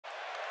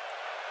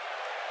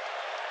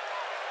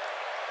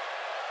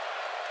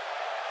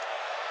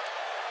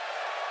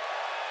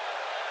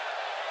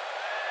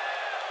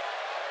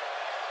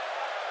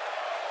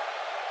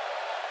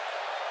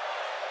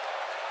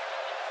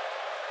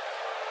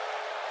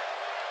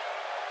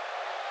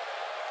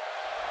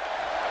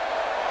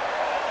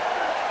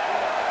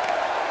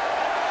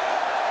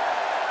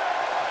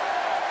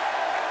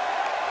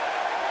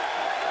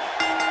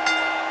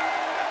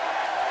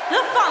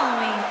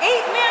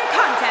8-man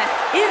contest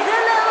is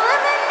an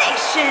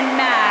elimination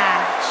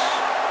match.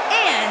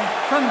 And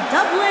from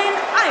Dublin,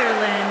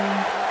 Ireland,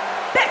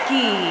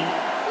 Becky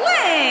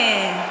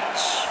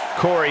Lynch.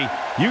 Corey,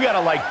 you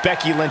gotta like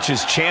Becky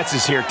Lynch's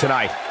chances here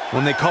tonight.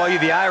 When they call you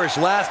the Irish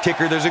last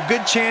kicker, there's a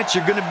good chance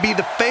you're gonna be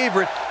the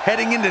favorite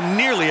heading into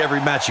nearly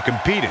every match you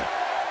compete in.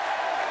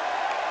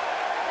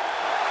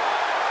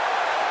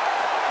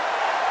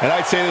 And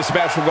I'd say this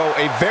match will go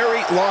a very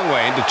long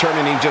way in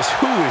determining just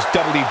who is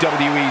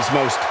WWE's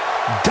most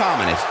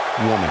dominant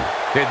woman.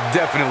 It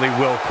definitely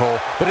will, Cole.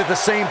 But at the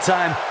same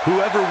time,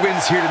 whoever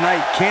wins here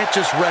tonight can't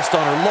just rest on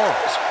her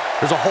laurels.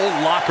 There's a whole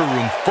locker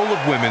room full of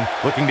women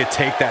looking to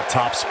take that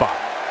top spot.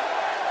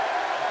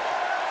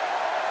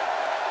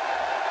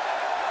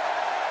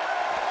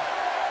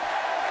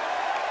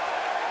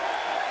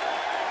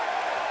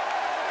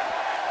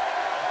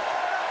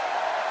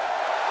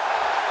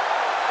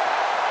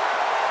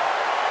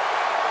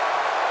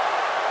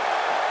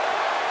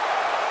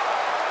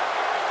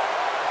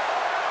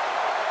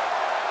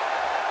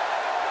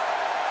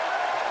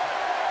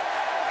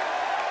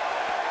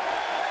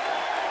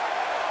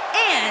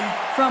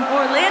 From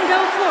Orlando,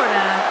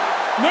 Florida,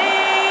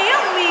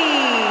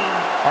 Naomi.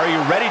 Are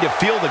you ready to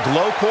feel the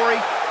glow, Corey?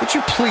 Would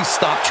you please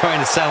stop trying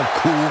to sound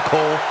cool,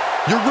 Cole?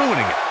 You're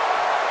ruining it.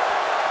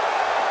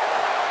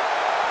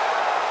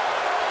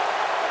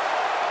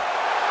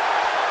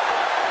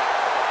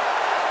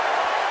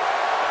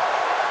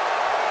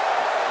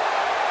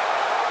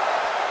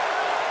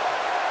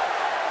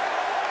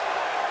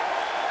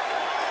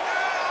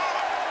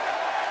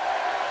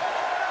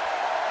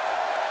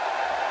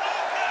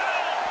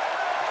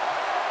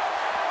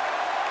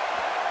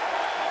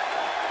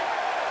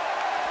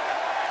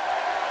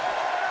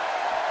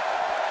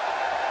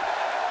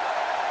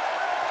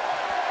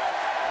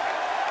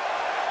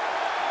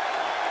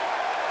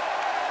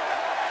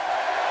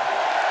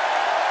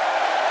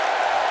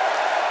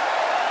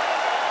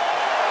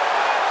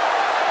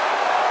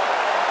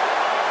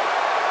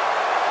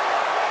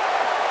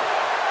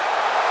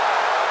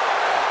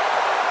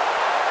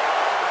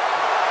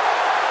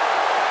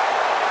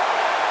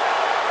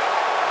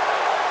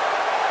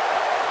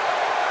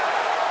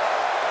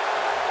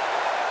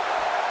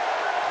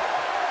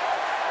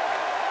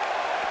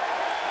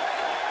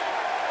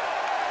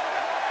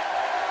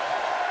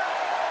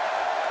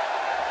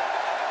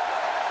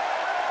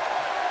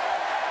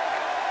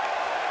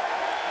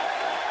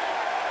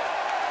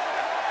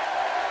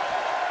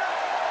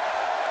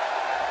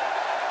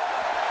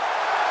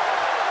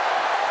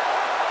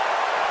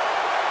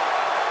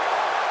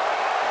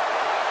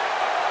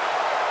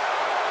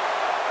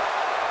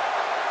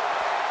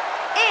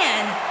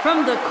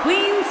 From the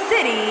Queen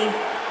City,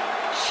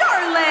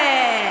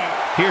 Charlotte.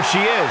 Here she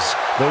is,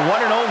 the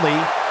one and only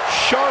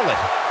Charlotte.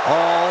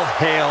 All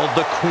hail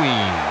the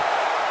Queen.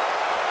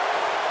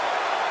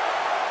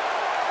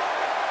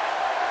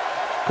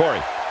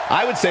 Corey,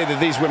 I would say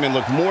that these women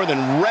look more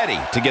than ready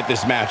to get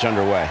this match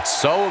underway.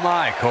 So am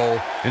I,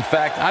 Cole. In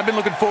fact, I've been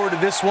looking forward to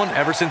this one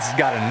ever since it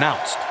got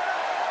announced.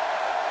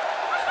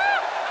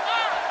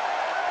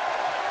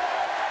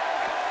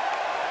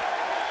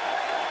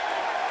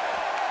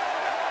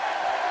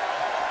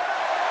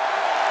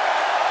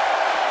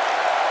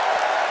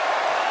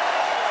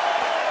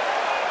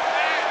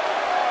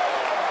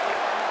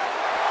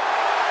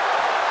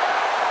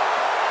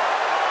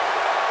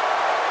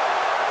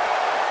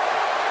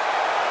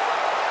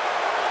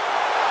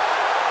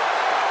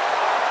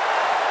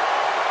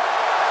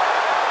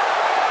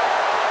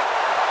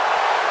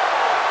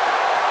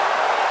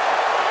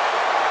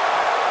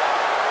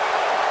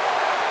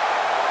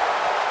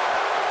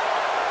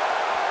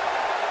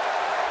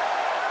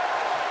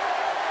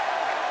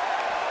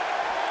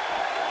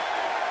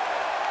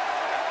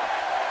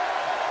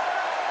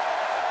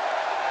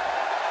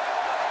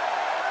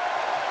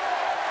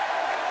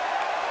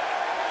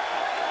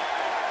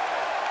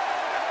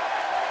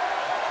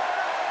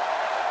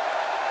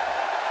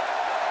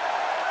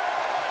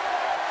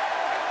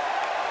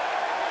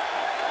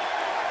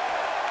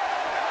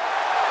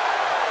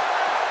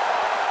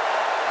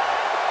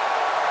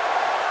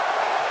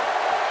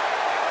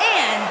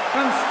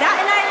 From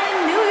Staten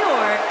Island, New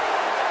York,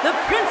 the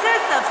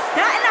Princess of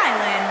Staten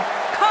Island,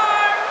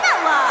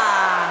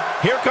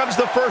 Carmella. Here comes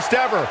the first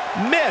ever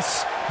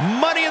Miss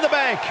Money in the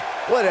Bank.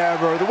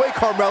 Whatever. The way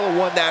Carmella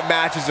won that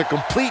match is a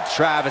complete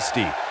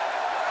travesty.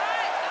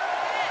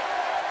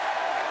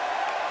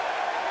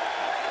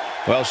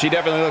 Well, she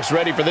definitely looks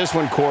ready for this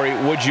one, Corey.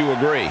 Would you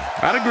agree?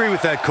 I'd agree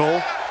with that,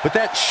 Cole. But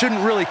that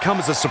shouldn't really come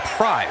as a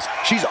surprise.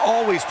 She's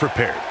always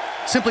prepared.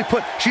 Simply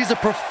put, she's a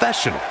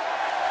professional.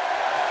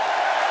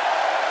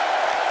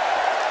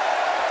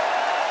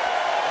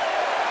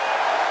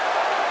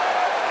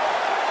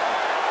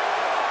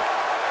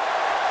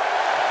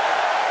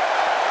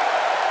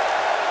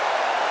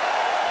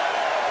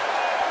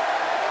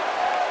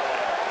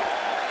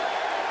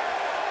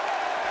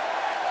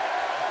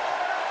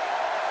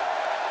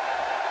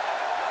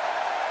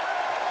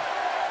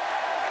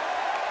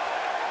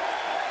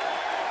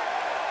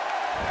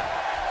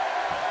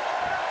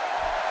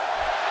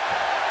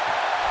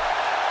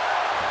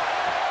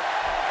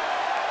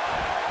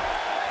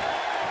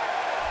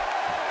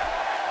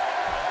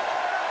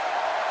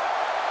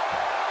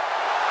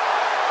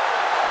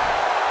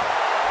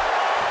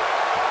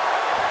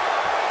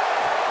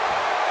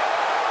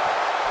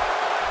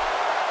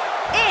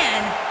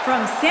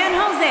 San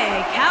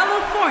Jose,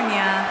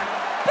 California,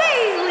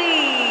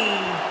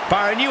 Bailey.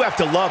 Byron, you have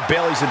to love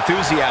Bailey's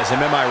enthusiasm,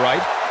 am I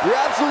right? You're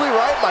absolutely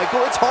right,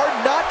 Michael. It's hard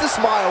not to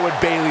smile when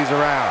Bailey's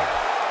around.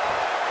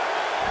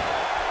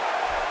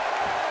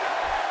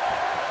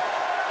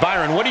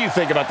 Byron, what do you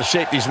think about the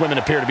shape these women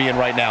appear to be in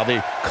right now?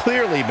 They've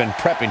clearly been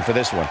prepping for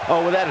this one.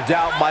 Oh, without a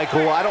doubt,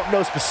 Michael. I don't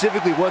know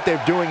specifically what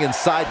they're doing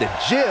inside the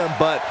gym,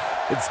 but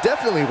it's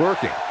definitely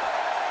working.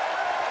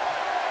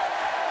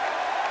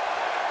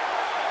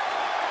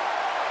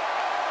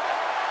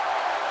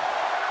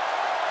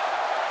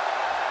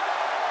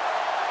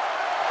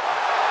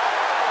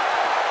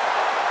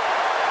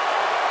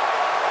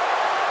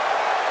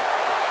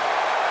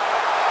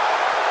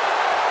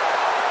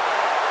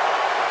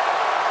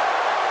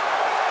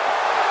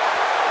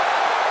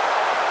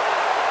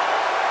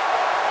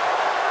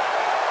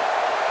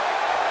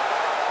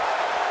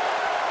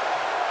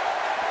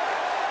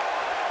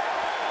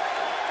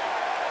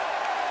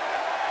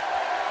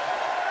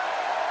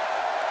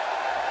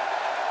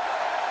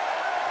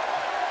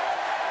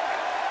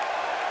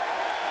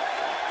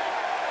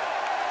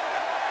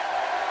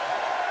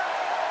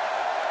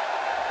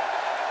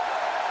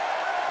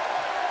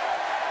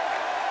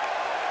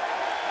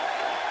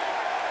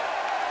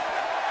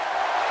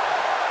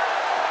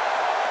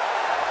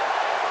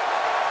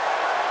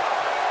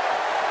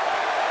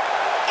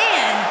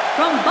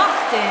 From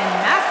Boston,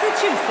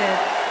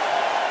 Massachusetts,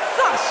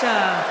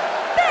 Sasha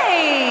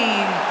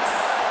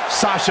Banks.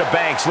 Sasha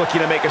Banks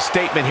looking to make a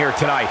statement here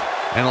tonight.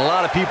 And a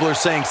lot of people are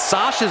saying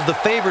Sasha's the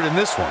favorite in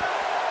this one.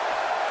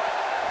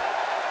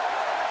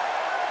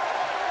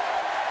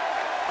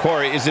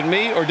 Corey, is it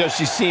me, or does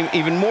she seem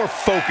even more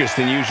focused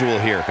than usual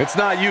here? It's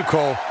not you,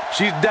 Cole.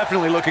 She's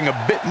definitely looking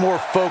a bit more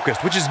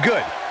focused, which is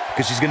good,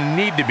 because she's going to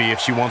need to be if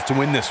she wants to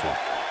win this one.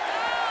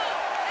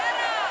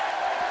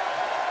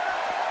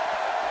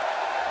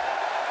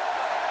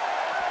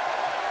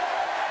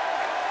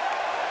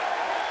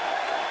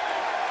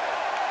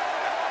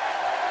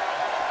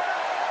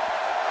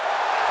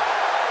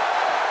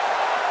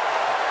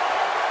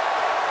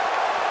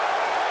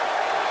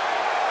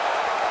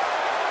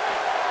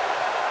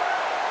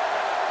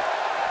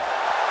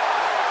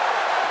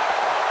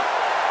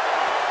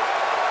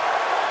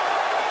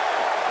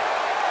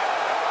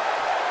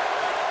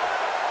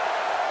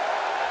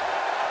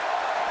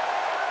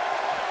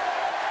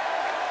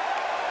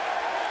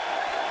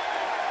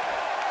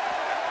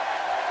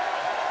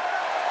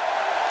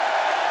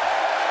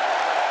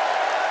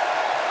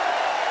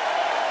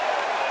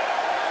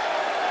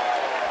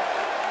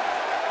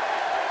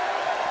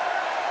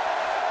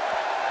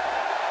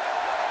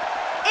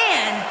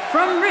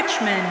 From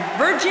Richmond,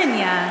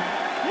 Virginia,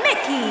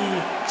 Mickie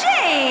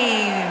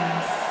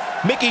James.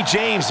 Mickie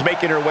James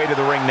making her way to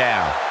the ring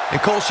now.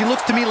 And Cole, she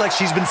looks to me like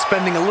she's been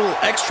spending a little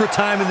extra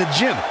time in the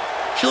gym.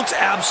 She looks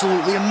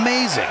absolutely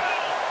amazing.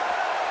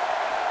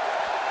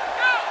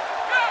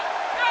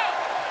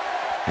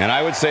 And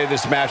I would say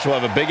this match will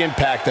have a big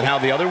impact on how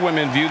the other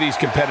women view these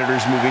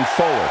competitors moving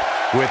forward.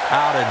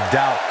 Without a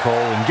doubt, Cole.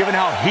 And given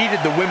how heated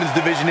the women's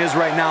division is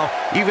right now,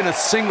 even a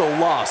single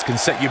loss can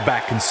set you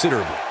back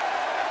considerably.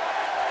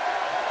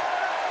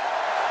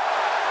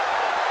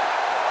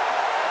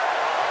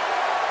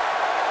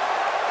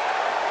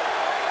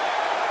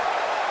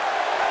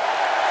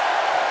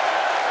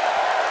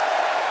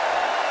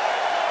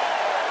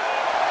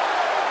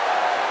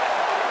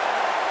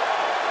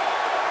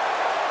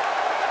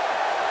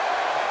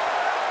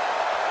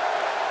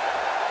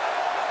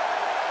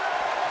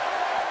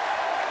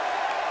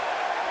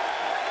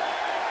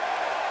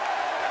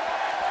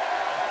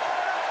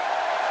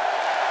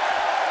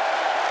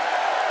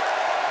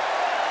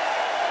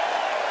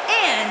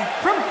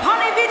 From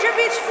Ponte Vedra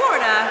Beach,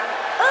 Florida,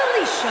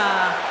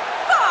 Alicia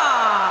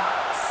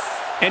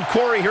Fox. And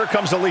Corey, here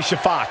comes Alicia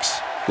Fox.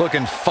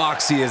 Looking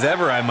foxy as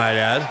ever, I might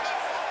add.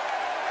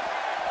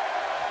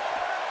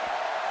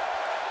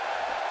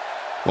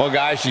 Well,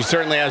 guys, she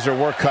certainly has her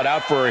work cut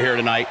out for her here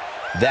tonight.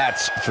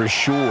 That's for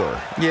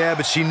sure. Yeah,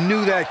 but she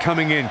knew that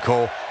coming in,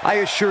 Cole. I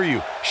assure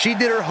you, she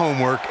did her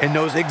homework and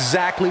knows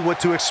exactly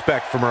what to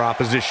expect from her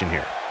opposition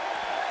here.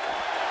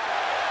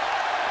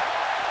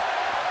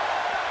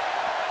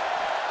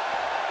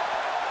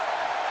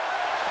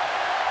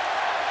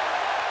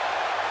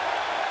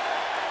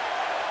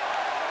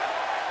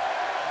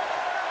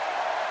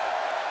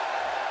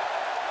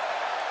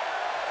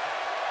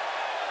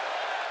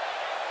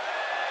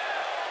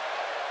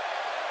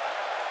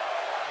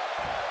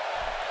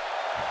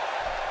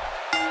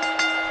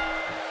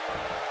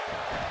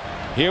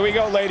 Here we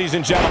go, ladies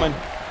and gentlemen.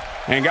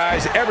 And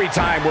guys, every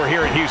time we're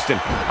here in Houston,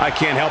 I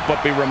can't help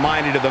but be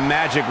reminded of the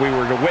magic we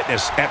were to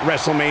witness at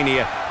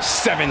WrestleMania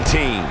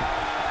 17.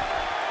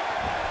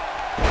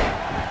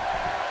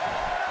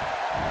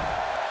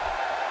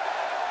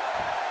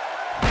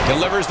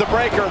 Delivers the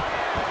breaker.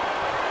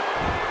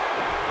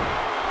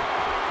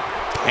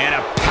 And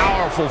a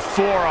powerful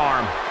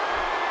forearm.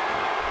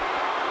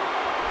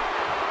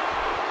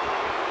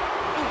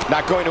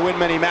 Not going to win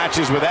many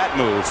matches with that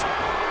move.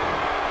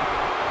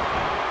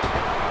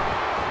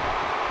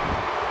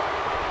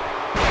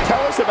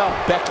 us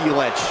about Becky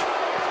Lynch.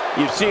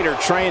 You've seen her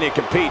train and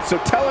compete, so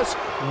tell us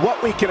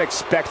what we can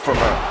expect from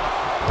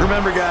her.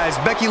 Remember, guys,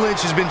 Becky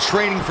Lynch has been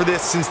training for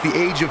this since the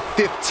age of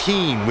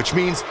 15, which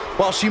means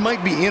while she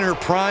might be in her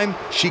prime,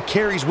 she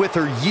carries with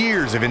her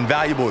years of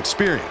invaluable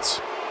experience.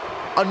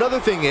 Another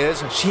thing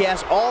is, she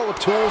has all the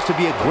tools to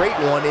be a great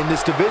one in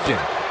this division.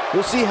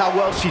 We'll see how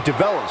well she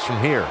develops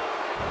from here.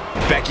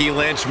 Becky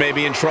Lynch may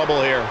be in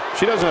trouble here.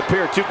 She doesn't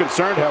appear too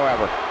concerned,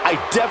 however. I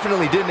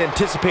definitely didn't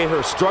anticipate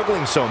her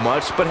struggling so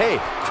much, but hey,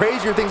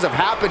 crazier things have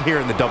happened here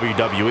in the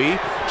WWE.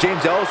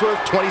 James Ellsworth,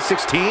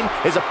 2016,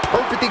 is a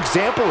perfect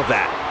example of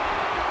that.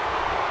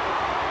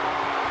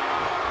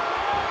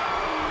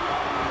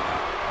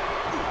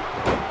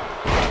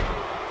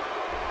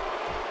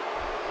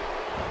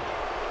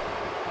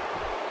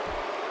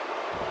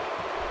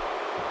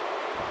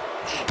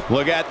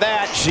 Look at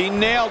that. She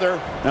nailed her.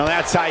 Now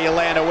that's how you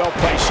land a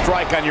well-placed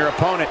strike on your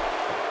opponent.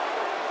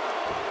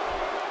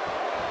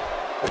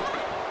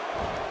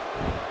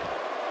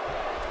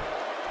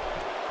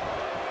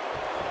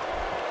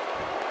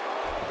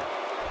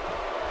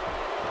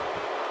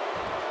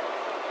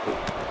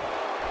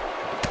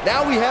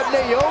 Now we have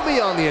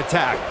Naomi on the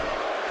attack.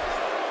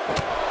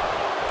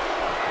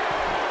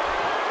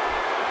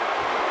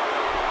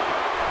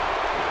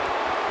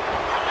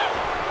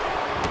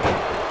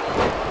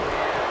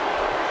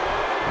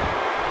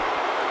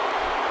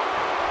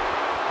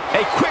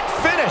 A quick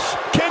finish.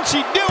 Can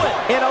she do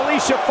it? And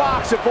Alicia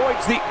Fox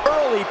avoids the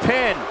early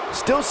pin.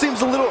 Still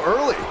seems a little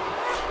early.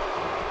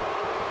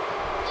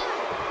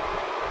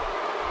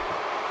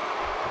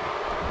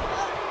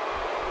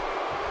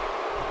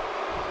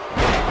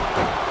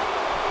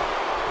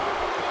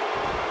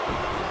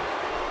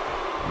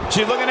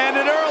 She's looking to end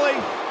it early.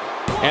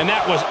 And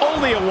that was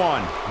only a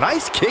 1.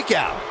 Nice kick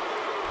out.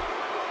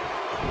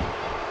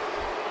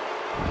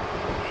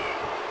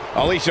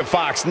 Alicia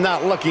Fox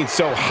not looking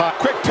so hot.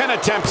 Quick pin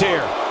attempt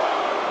here.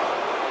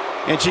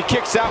 And she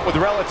kicks out with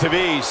relative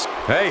ease.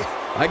 Hey,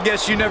 I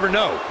guess you never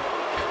know.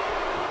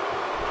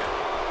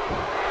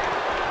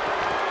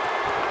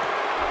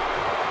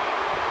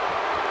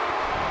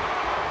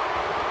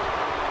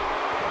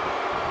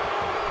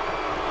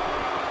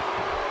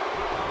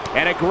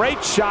 And a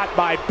great shot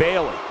by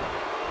Bayley.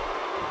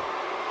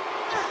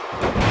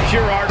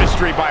 Pure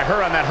artistry by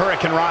her on that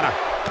Hurricane Rana.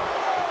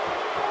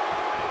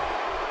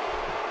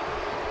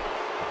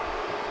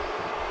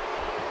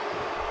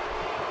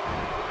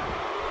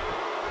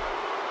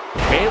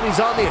 Bayley's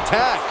on the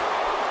attack.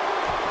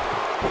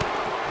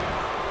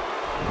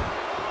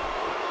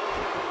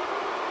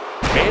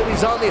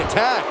 Bayley's on the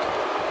attack.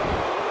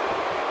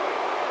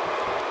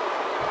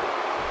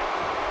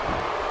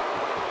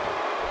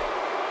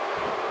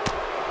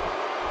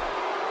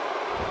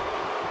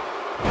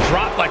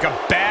 Dropped like a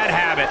bad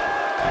habit.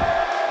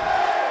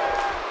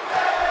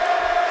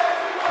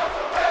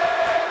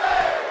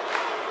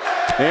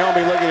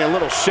 Naomi looking a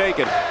little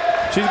shaken.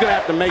 She's going to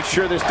have to make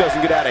sure this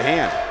doesn't get out of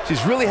hand.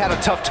 She's really had a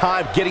tough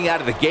time getting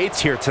out of the gates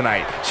here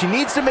tonight. She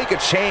needs to make a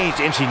change,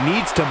 and she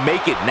needs to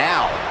make it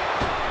now.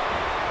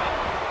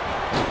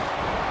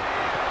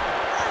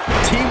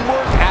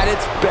 Teamwork at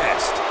its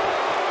best.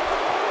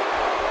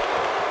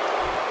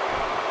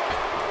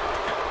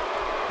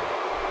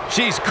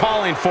 She's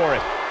calling for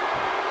it.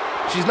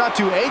 She's not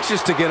too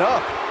anxious to get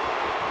up.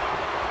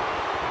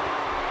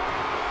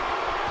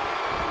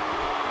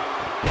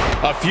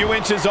 A few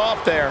inches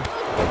off there.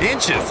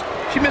 Inches?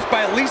 She missed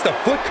by at least a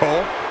foot,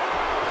 Cole.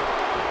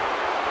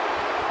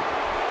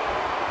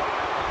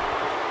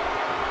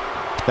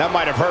 That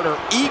might have hurt her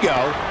ego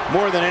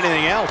more than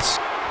anything else.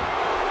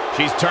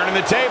 She's turning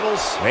the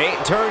tables. They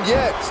ain't turned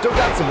yet. Still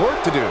got some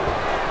work to do.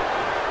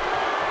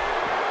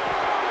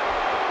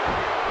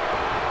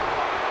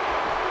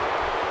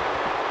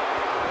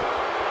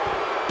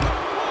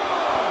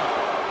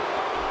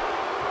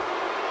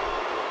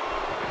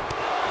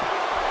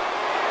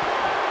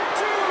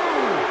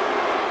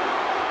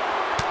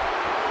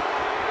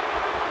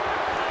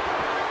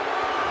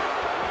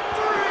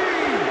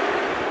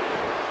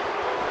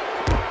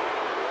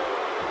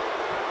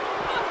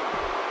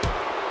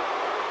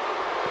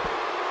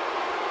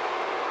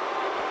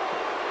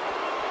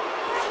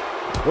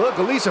 Look,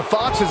 Alicia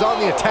Fox is on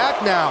the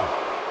attack now.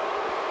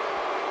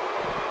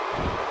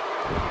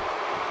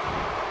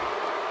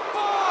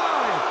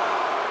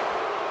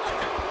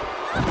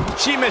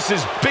 She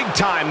misses big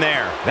time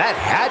there. That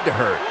had to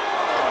hurt.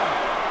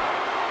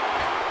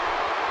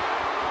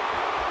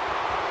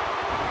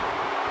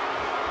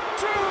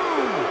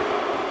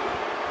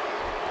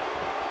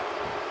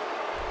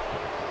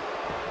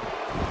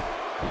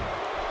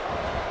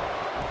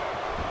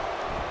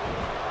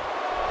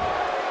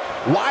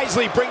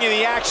 Wisely bringing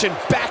the action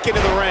back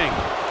into the ring.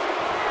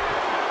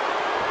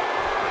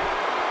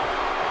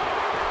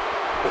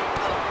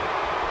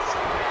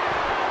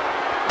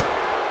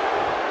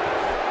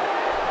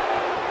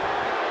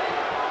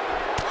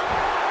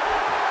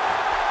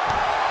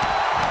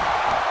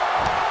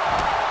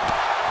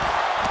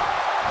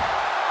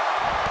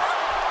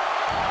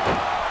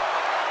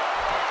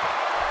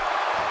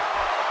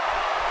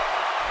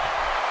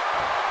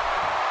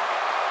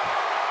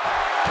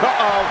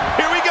 Uh-oh.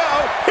 Here we go.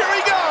 Here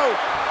we go.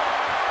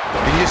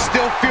 Can you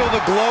still feel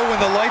the glow when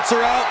the lights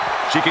are out?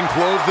 She can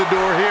close the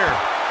door here.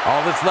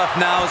 All that's left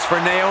now is for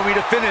Naomi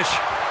to finish.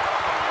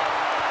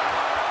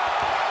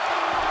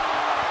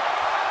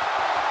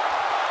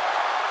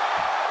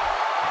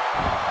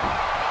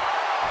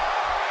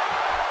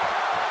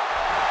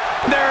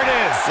 There it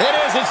is. It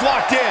is. It's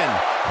locked in.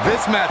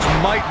 This match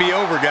might be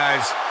over,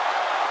 guys.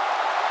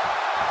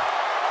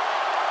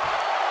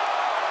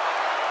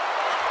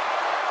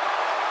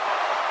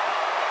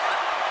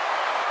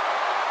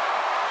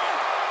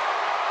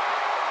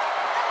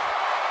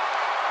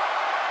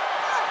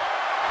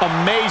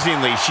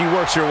 Amazingly, she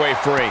works her way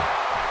free.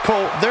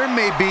 Cole, there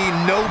may be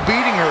no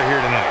beating her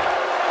here tonight.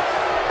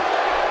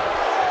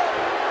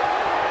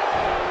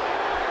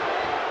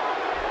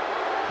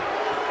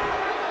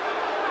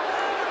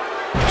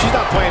 She's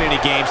not playing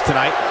any games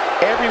tonight.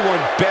 Everyone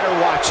better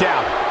watch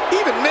out.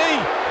 Even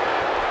me.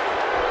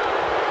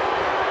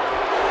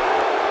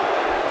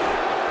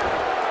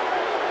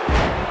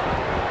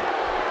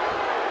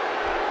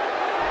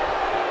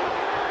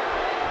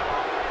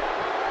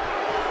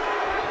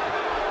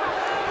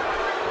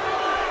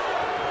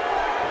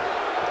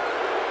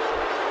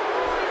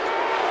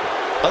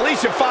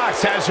 Alicia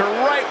Fox has her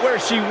right where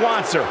she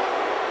wants her.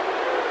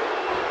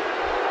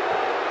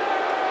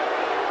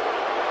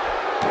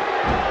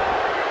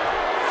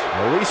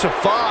 Alicia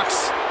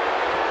Fox.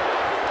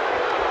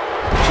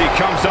 She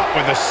comes up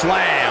with a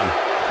slam.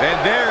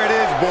 And there it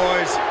is,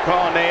 boys.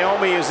 Oh,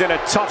 Naomi is in a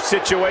tough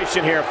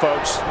situation here,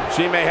 folks.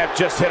 She may have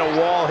just hit a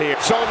wall here.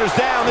 Shoulders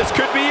down, this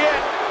could be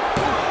it.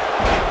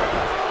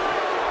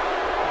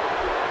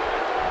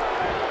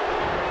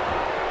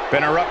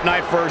 Been a rough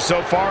night for her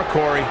so far,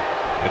 Corey.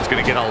 It's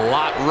going to get a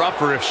lot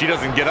rougher if she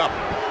doesn't get up.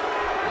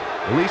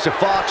 Alicia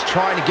Fox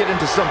trying to get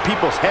into some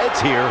people's heads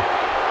here.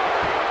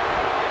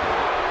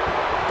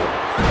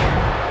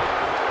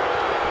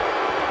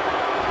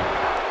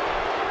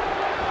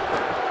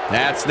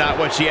 That's not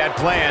what she had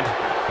planned.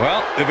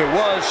 Well, if it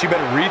was, she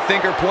better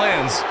rethink her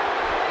plans.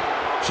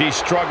 She's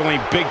struggling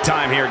big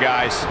time here,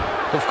 guys.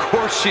 Of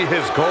course she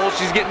is, Cole.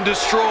 She's getting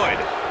destroyed.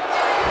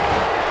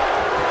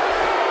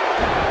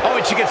 Oh,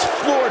 and she gets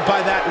floored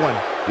by that one.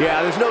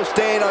 Yeah, there's no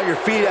staying on your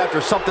feet after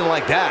something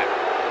like that.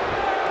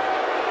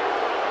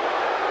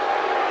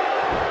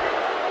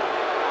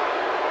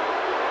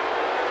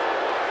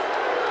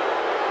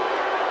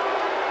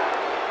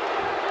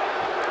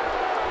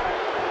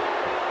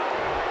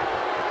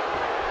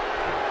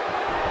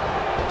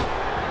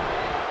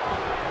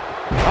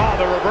 Oh,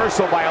 the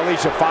reversal by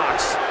Alicia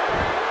Fox.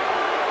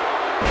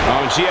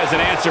 Oh, and she has an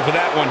answer for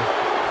that one.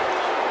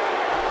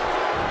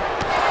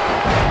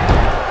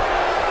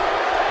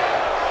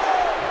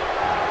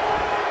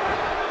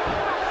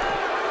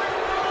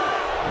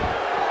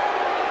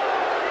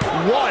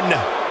 One,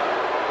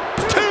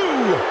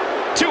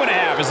 two and a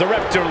half. Is the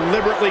ref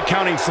deliberately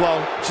counting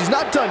slow? She's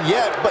not done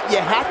yet, but you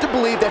have to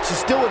believe that she's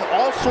still in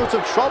all sorts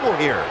of trouble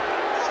here.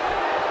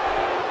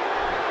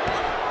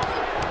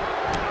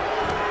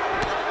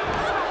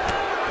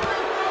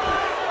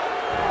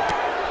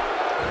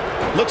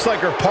 Looks like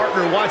her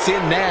partner wants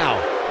in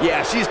now.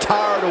 Yeah, she's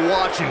tired of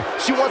watching.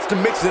 She wants to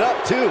mix it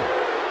up, too.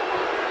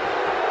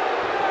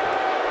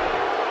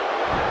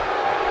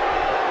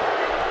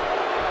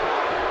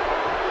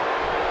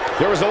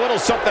 There was a little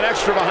something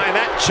extra behind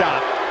that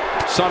chop.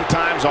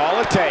 Sometimes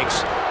all it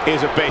takes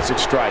is a basic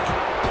strike.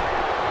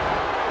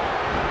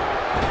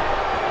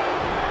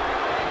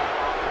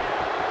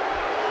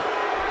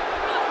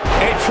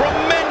 A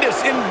tremendous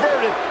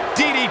inverted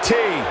DDT.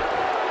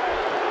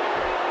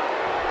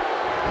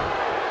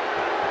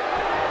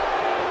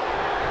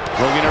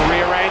 We're going to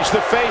rearrange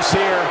the face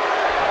here.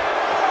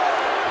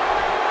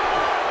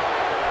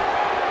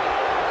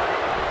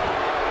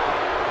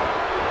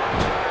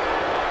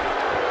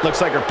 Looks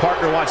like her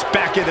partner wants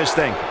back in this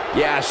thing.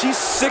 Yeah, she's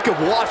sick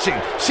of watching.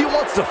 She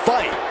wants to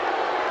fight.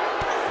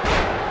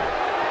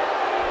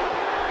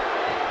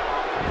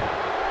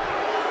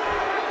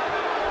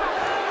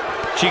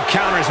 She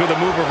counters with a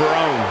move of her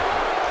own.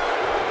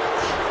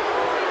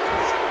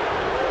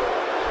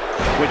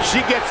 When she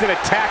gets in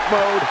attack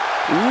mode,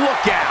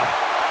 look out.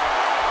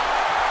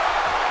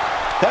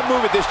 That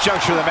move at this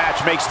juncture of the match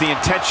makes the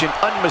intention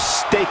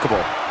unmistakable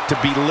to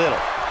belittle.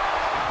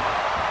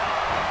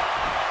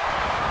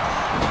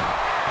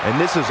 And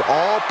this is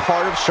all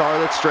part of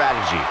Charlotte's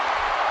strategy.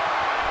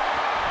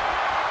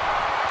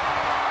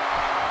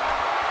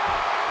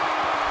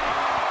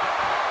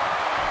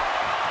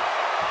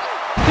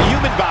 The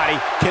human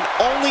body can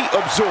only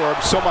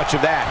absorb so much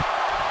of that.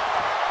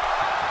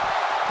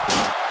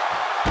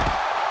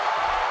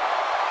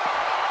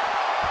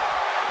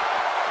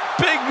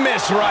 Big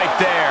miss right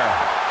there.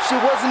 She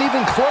wasn't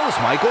even close,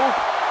 Michael.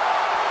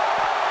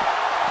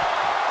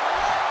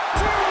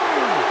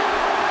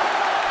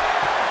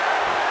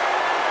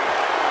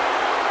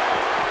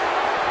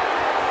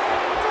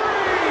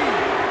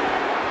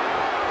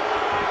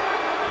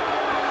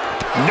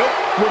 Nope,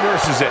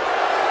 reverses it.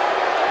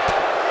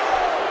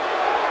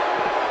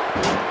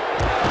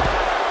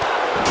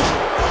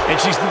 And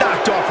she's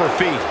knocked off her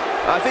feet.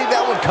 I think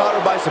that one caught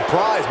her by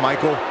surprise,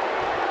 Michael.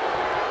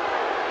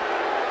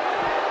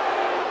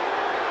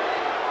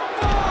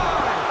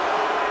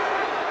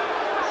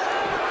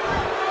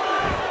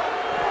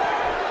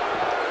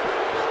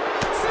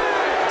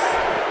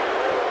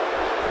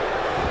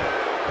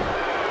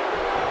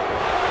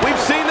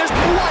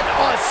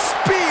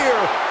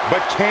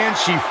 But can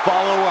she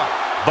follow up?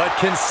 But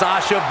can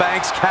Sasha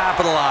Banks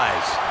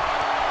capitalize?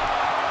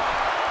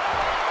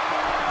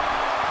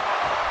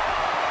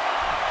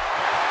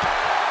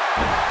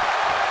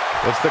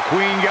 What's the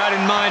Queen got in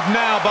mind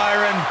now,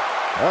 Byron?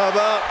 How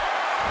about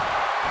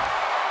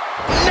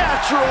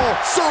natural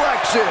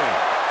selection?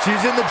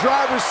 She's in the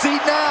driver's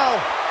seat now.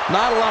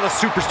 Not a lot of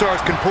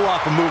superstars can pull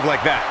off a move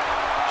like that.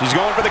 She's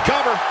going for the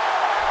cover.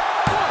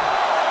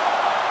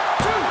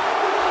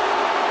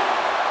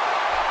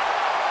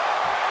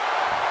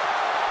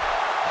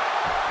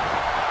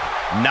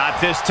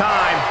 Not this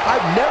time.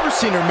 I've never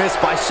seen her miss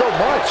by so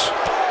much.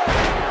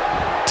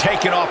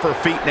 Taken off her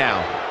feet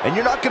now. And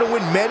you're not going to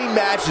win many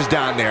matches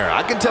down there,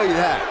 I can tell you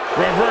that.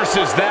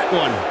 Reverses that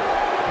one.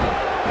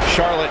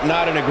 Charlotte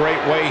not in a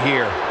great way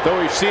here, though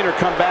we've seen her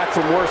come back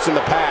from worse in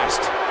the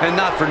past. And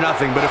not for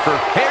nothing, but if her...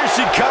 Here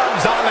she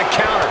comes on the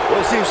counter.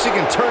 We'll see if she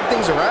can turn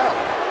things around.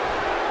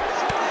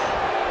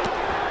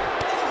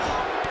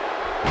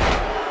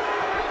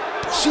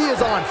 She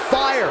is on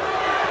fire.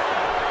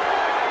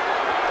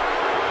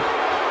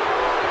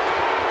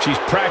 She's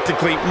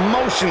practically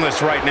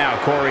motionless right now,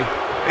 Corey.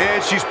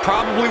 And she's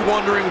probably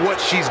wondering what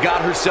she's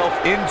got herself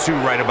into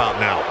right about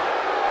now.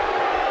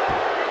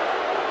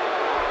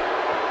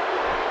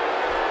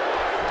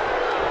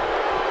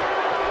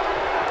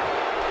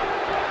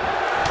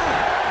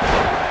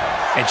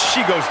 And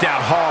she goes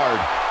down hard.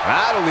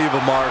 That'll leave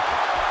a mark.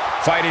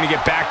 Fighting to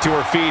get back to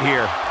her feet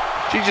here.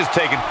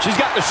 She's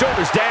got the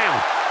shoulders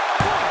down.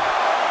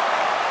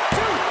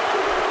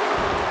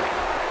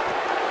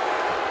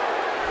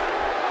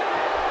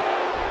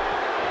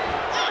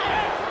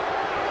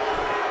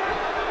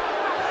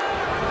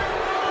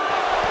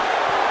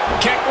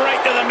 Kick right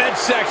to the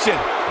midsection.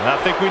 I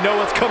think we know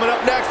what's coming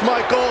up next,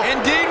 Michael.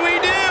 Indeed we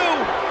do.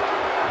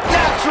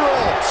 Natural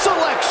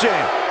selection.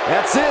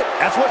 That's it.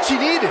 That's what she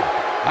needed.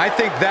 I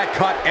think that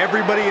caught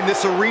everybody in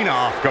this arena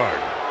off guard.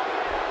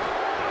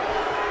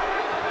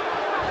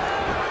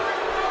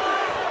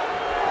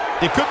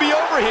 It could be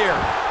over here.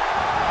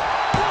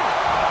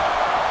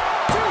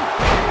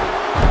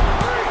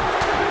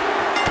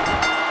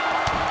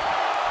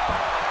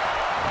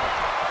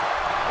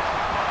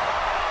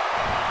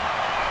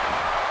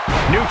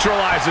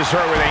 Neutralizes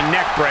her with a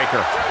neck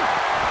breaker.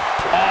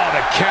 Oh,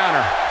 the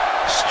counter.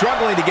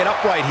 Struggling to get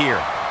upright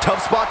here.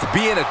 Tough spot to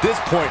be in at this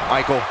point,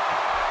 Michael.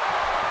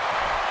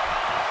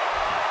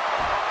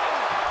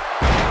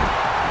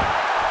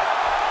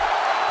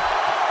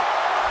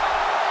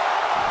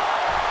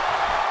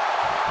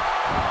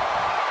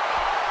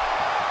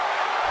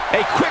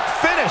 A quick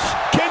finish.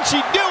 Can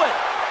she do it?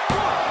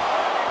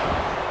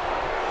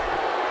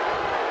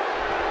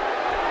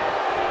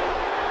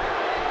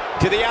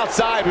 To the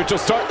outside, which will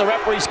start the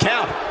referee's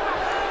count.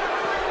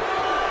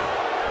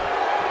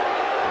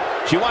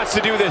 She wants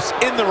to do this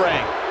in the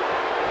ring.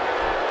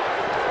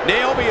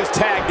 Naomi is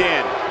tagged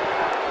in.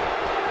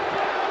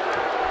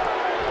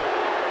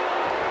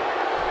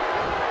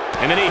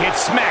 And then he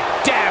hits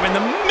smack dab in the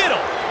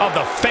middle of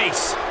the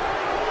face.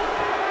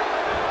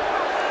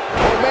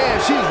 Oh man,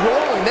 she's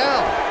rolling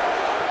now.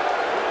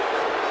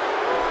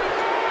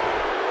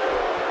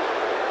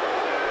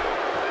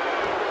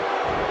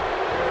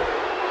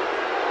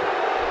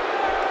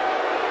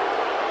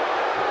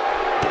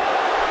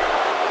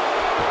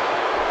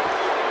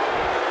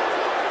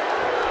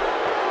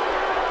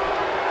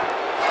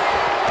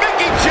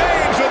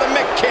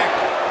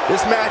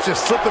 This match is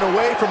slipping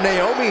away from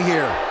Naomi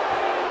here.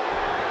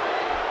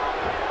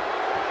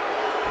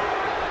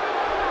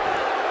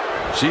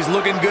 She's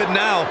looking good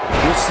now.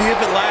 We'll see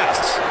if it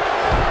lasts.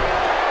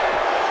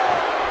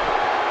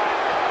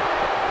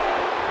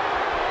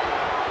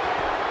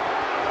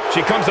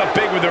 She comes up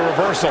big with a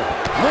reversal.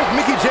 Look,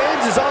 Mickie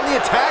James is on the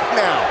attack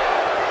now.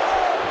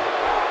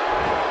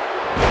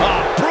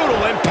 Ah,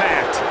 brutal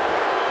impact.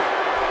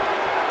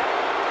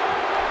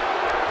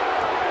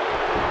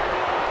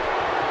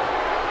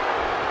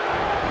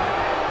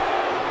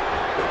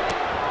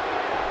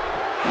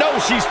 No,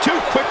 she's too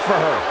quick for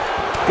her.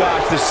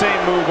 Gosh, the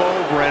same move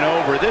over and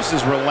over. This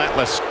is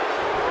relentless.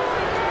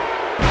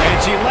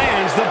 And she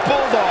lands the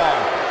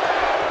Bulldog.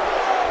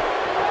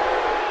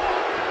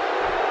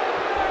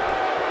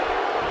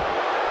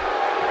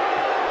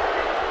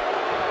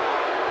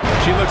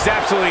 She looks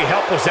absolutely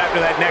helpless after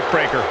that neck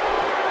breaker.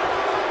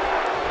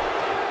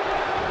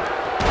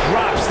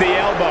 Drops the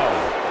elbow.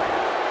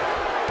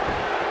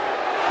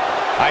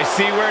 I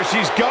see where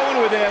she's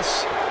going with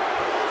this.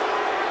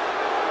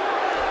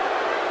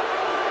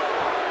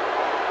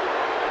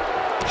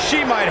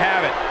 She might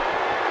have it.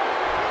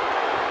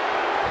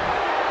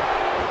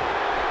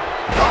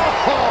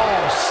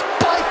 Oh,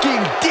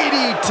 spiking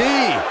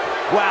DDT.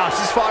 Wow,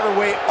 she's fought her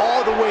way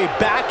all the way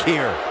back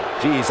here.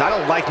 Jeez, I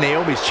don't like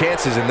Naomi's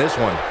chances in this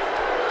one.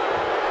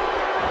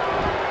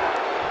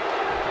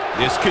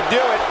 This could do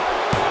it.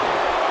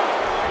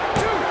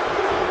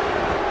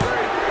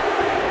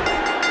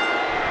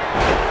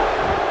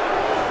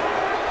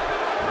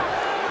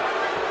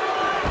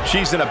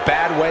 She's in a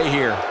bad way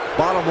here.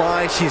 Bottom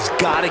line, she's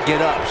got to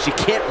get up. She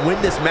can't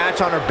win this match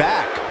on her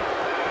back.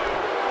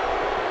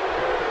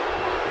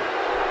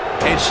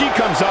 And she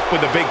comes up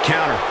with a big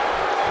counter.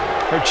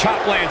 Her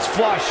chop lands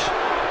flush.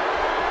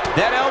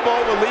 That elbow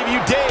will leave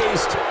you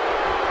dazed.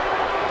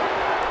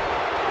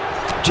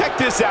 Check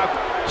this out.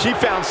 She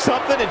found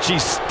something and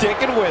she's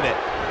sticking with it.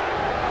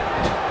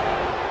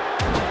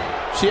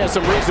 She has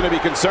some reason to be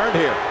concerned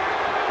here.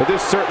 But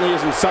this certainly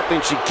isn't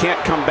something she can't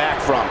come back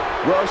from.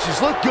 Well,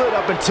 she's looked good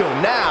up until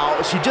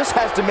now. She just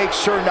has to make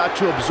sure not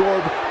to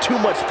absorb too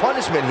much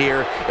punishment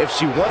here if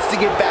she wants to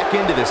get back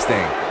into this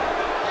thing.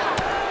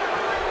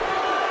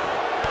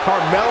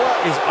 Carmella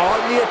is on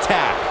the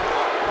attack.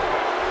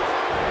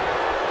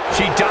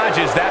 She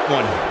dodges that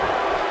one.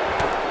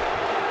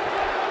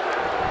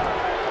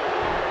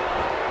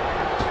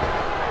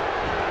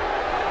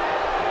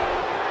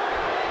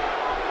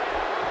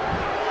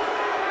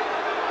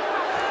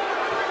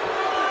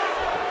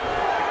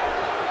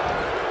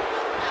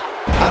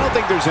 I don't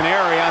think there's an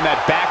area on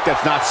that back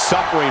that's not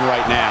suffering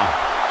right now.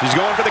 She's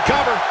going for the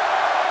cover.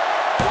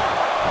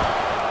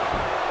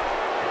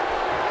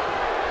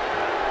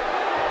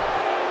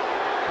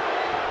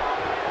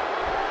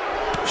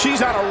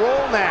 She's on a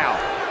roll now.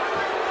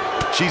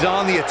 She's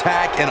on the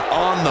attack and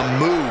on the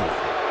move.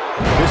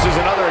 This is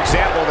another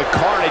example of the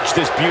carnage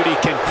this beauty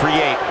can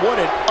create. What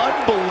an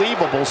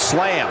unbelievable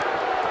slam.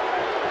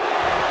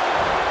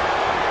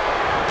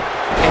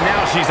 And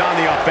now she's on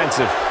the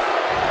offensive.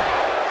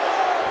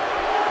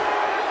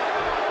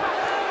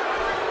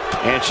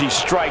 And she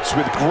strikes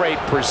with great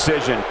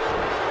precision.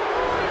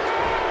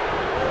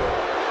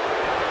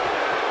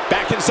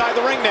 Back inside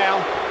the ring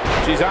now.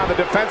 She's on the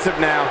defensive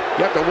now.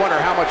 You have to wonder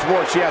how much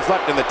more she has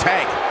left in the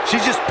tank.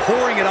 She's just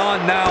pouring it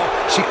on now.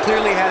 She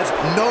clearly has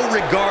no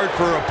regard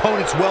for her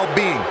opponent's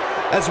well-being,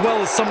 as well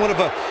as somewhat of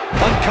an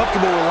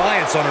uncomfortable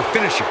reliance on her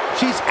finisher.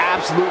 She's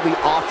absolutely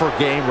off her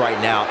game right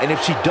now, and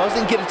if she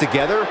doesn't get it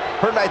together,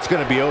 her night's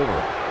going to be over.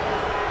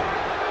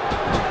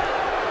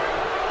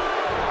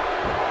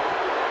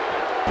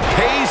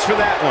 Pays for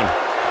that one.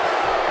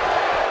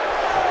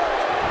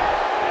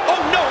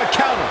 Oh no, a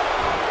counter.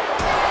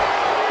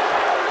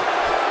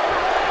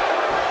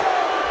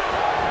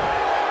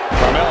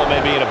 Carmella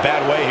may be in a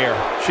bad way here.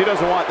 She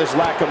doesn't want this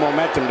lack of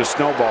momentum to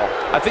snowball.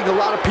 I think a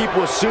lot of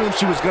people assumed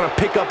she was going to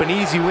pick up an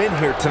easy win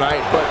here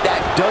tonight, but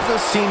that doesn't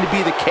seem to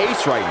be the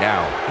case right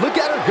now. Look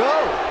at her go.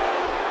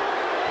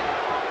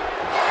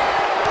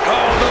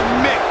 Oh, the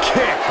mitt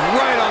kick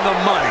right on the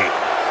money.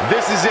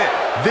 This is it.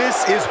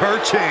 This is her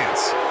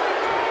chance.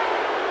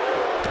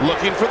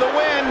 Looking for the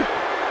win.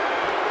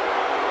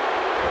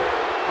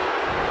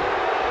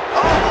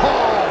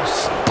 Oh,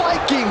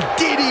 spiking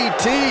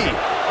DDT.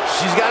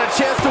 She's got a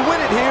chance to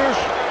win it here.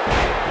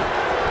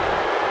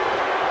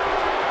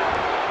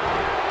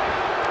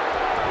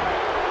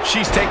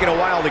 She's taking a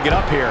while to get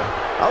up here.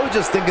 I was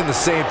just thinking the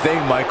same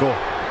thing, Michael.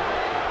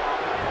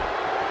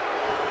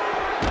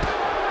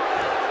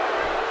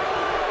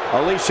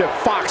 Alicia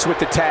Fox with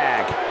the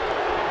tag.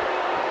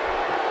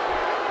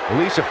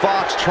 Alicia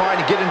Fox trying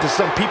to get into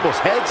some people's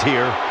heads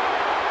here.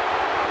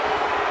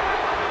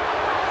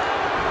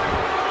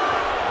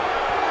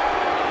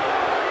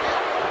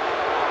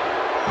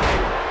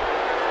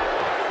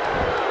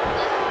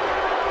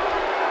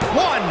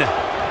 One,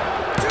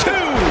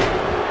 two.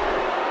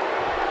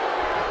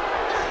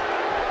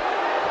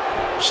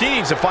 She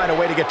needs to find a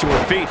way to get to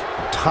her feet.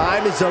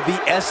 Time is of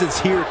the essence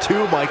here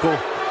too, Michael.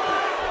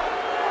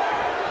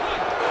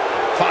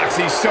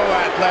 Foxy's so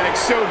athletic,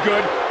 so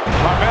good.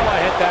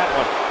 Carmella hit that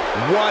one.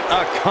 What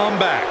a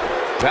comeback.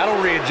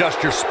 That'll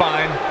readjust your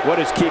spine. What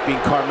is keeping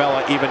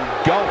Carmella even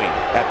going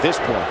at this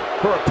point?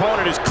 Her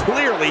opponent is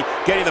clearly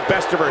getting the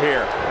best of her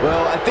here.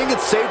 Well, I think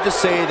it's safe to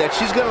say that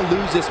she's going to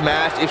lose this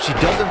match if she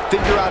doesn't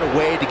figure out a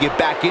way to get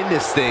back in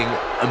this thing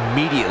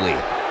immediately.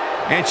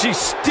 And she's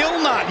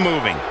still not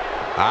moving.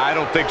 I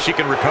don't think she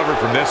can recover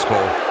from this,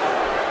 Cole.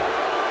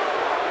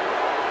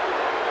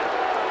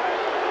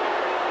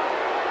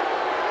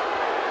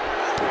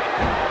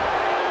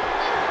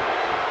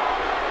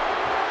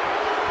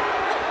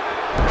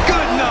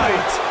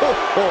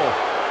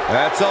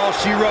 That's all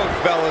she wrote,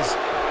 fellas.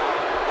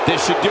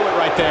 This should do it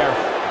right there.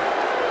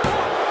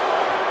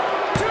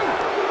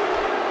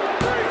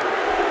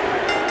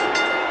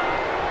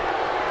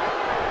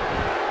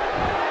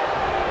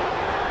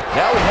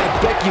 Now we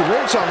have Becky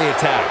Lynch on the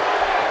attack.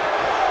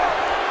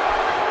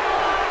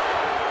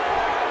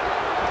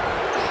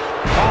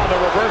 Oh, the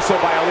reversal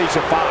by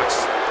Alicia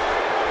Fox.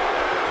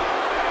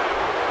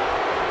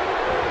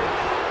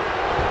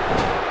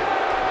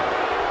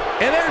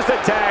 And there's the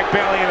tag,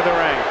 Bailey into the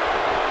ring.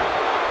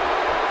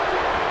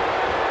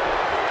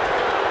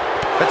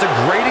 That's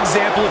a great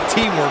example of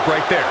teamwork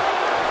right there.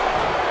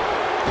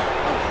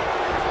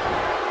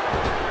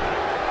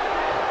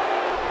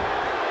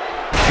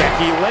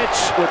 Becky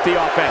Lynch with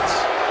the offense.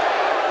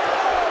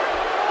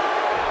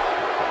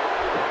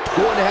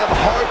 going to have a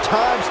hard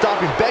time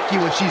stopping Becky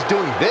when she's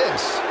doing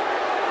this.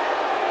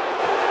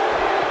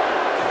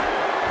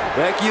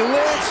 Becky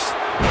Lynch,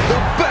 the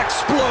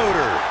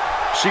Bexploder.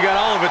 She got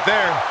all of it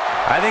there.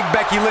 I think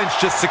Becky Lynch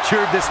just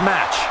secured this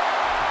match.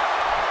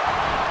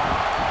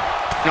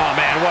 Oh,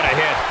 man, what a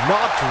hit.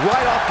 Knocked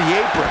right off the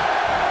apron.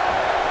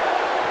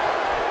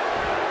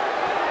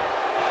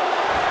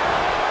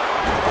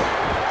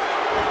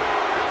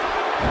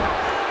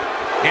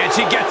 And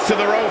she gets to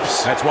the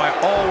ropes. That's why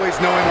always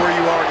knowing where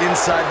you are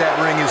inside that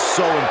ring is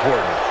so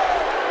important.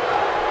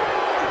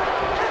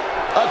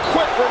 A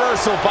quick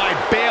reversal by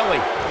Bayley.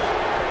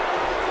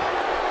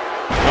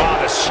 Oh,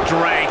 the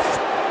strength.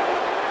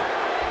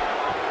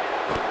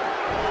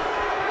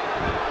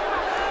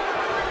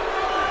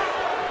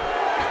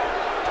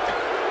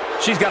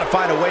 She's got to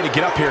find a way to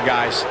get up here,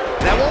 guys.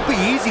 That won't be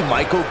easy,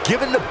 Michael,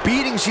 given the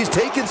beating she's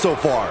taken so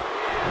far.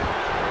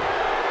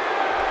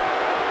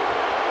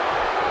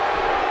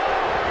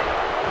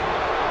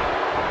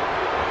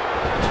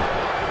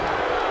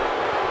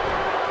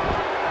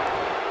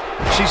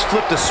 She's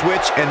flipped a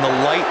switch and the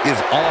light is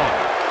on.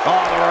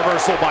 Oh, the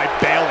reversal by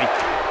Bayley.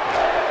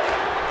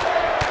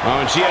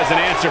 Oh, and she has an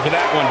answer for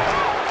that one.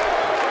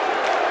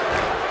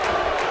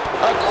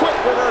 A quick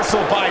reversal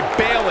by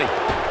Bayley.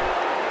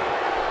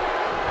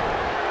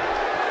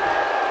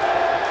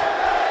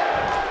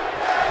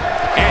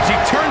 And she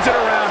turns it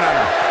around on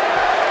her.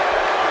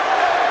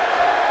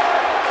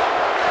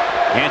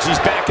 And she's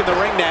back in the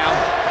ring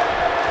now.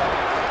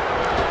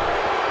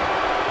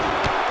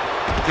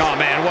 Oh,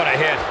 man, what a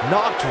hit.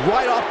 Knocked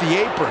right off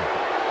the apron.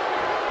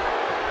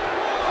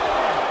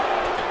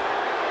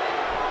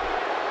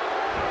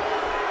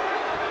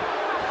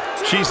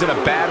 She's in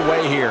a bad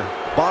way here.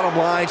 Bottom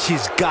line,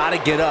 she's got to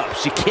get up.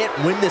 She can't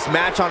win this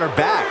match on her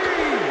back.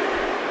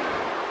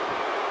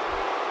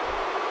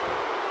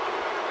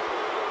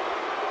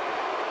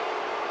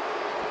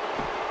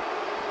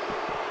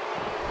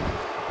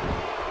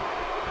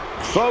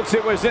 Folks,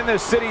 it was in the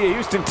city of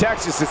Houston,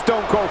 Texas that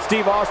Stone Cold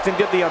Steve Austin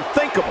did the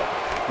unthinkable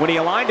when he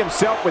aligned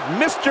himself with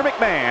Mr.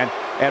 McMahon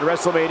at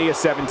WrestleMania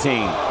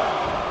 17.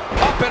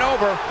 Up and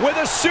over with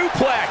a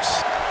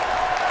suplex.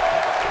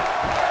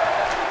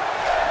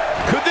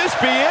 Could this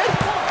be it?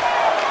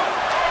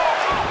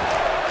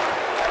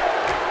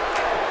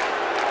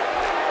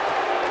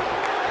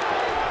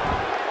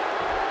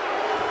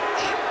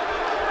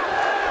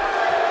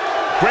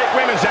 Great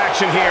women's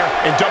action here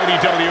in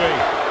WWE.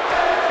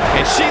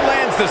 And she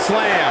lands the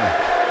slam.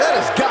 That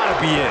has got to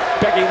be it.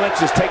 Becky Lynch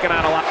is taking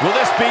on a lot. Will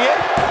this be it?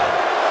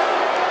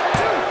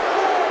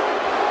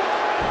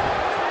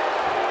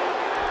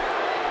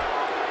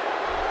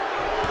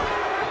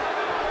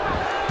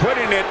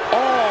 Putting it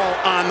all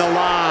on the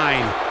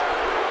line.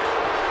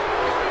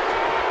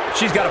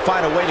 She's got to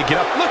find a way to get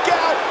up. Look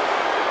out!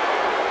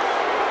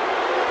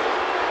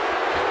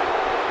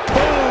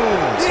 Boom!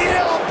 The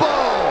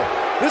elbow!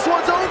 This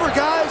one's over,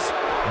 guys.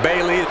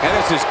 Bayley, and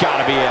this has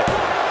got to be it.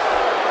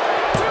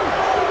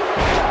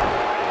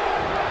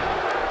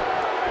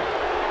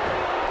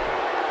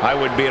 I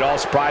wouldn't be at all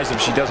surprised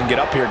if she doesn't get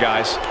up here,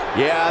 guys.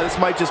 Yeah, this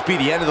might just be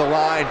the end of the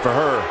line for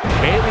her.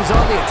 Bayley's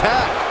on the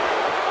attack.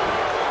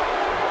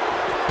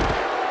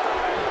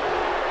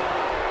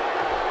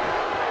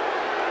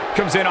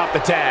 Comes in off the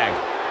tag.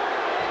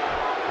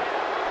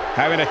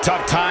 Having a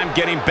tough time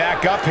getting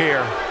back up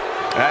here.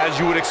 As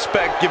you would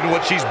expect, given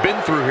what she's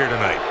been through here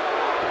tonight.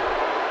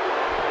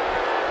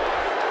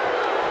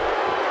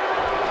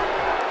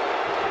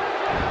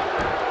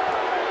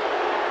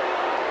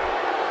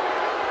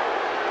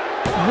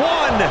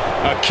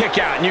 A kick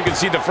out, and you can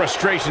see the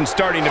frustration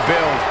starting to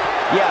build.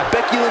 Yeah,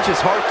 Becky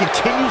Lynch's heart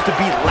continues to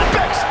beat.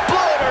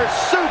 Bexploder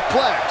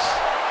suplex.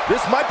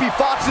 This might be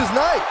Fox's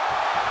night.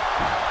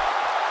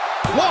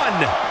 1,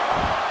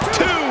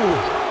 2,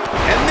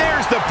 and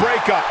there's the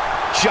breakup,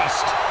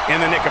 just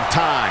in the nick of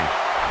time.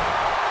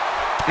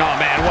 Oh,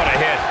 man, what a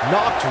hit.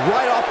 Knocked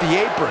right off the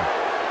apron.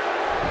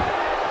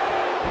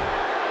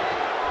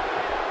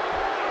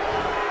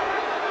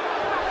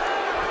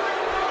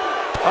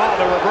 Oh,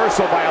 the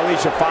reversal by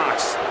Alicia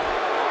Fox.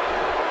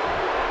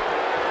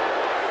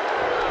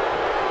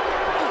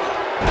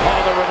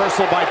 Oh, the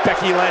reversal by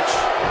Becky Lynch.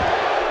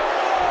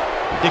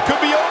 It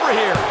could be over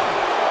here.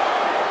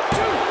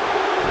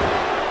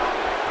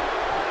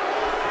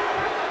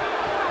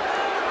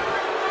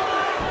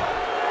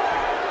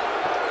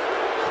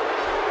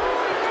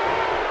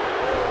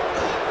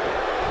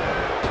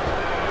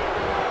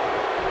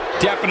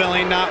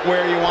 Definitely not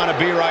where you want to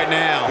be right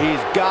now. He's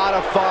got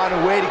to find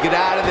a way to get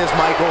out of this,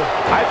 Michael.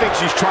 I think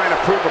she's trying to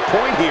prove a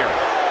point here.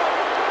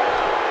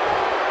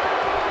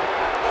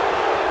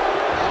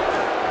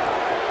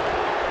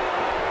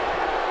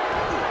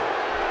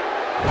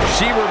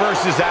 She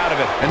reverses out of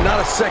it. And not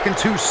a second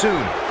too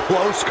soon.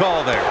 Close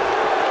call there.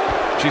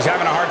 She's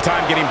having a hard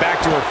time getting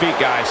back to her feet,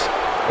 guys.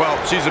 Well,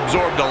 she's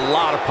absorbed a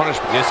lot of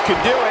punishment. This could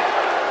do it.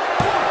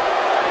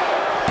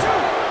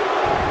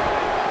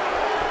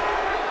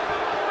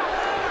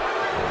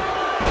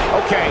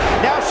 Okay,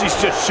 now she's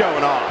just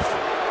showing off.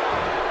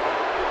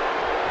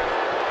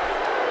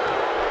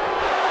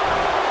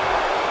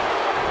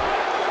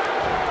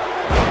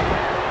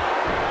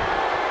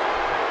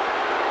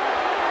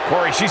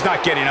 sorry, she's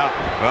not getting up.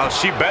 Well,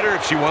 she better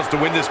if she wants to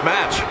win this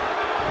match.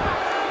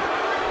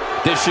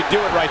 This should do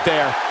it right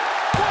there.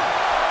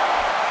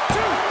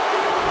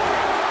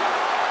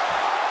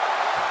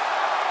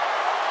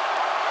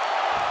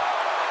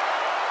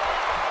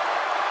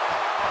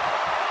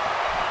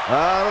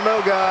 I don't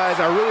know, guys.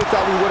 I really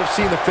thought we would have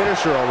seen the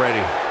finisher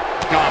already.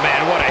 Oh,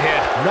 man, what a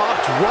hit.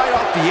 Knocked right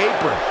off the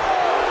apron.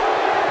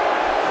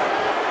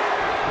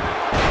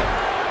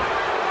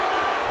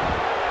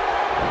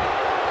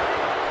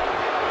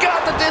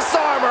 Got the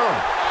disarmer.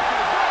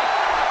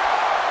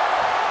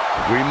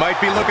 We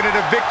might be looking at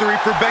a victory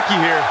for Becky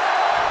here.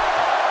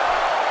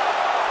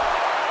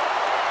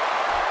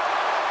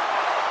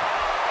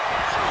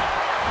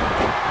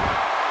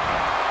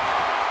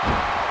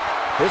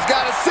 He's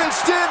got it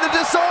cinched in, the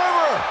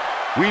disarmer.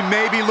 We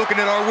may be looking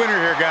at our winner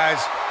here,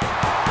 guys.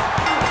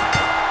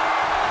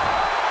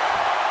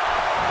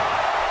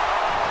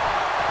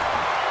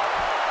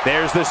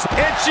 There's this,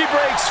 and she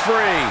breaks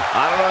free.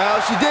 I don't know how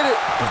she did it,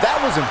 but that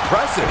was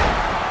impressive.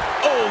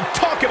 Oh,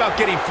 talk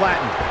about getting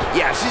flattened.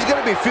 Yeah, she's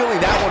going to be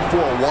feeling that one for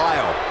a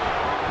while.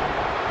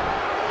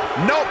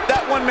 Nope,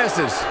 that one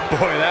misses.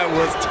 Boy, that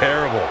was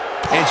terrible.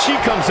 And she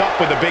comes up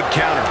with a big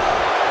counter.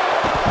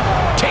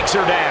 Takes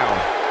her down.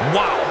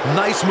 Wow,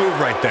 nice move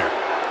right there.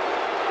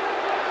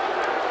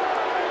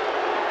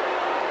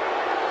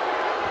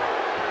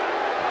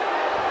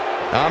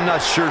 I'm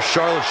not sure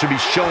Charlotte should be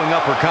showing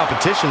up her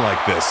competition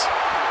like this.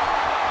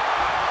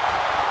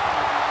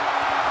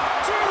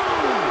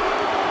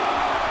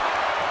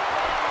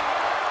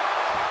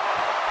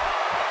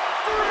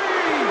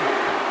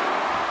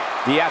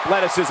 The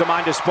athleticism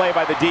on display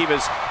by the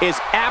Divas is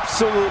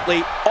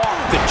absolutely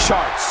off the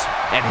charts.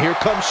 And here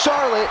comes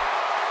Charlotte.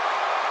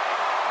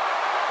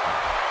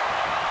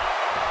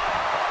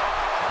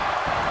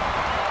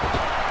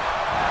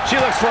 She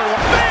looks for a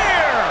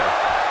there.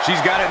 She's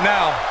got it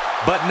now.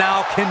 But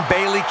now can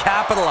Bayley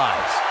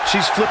capitalize?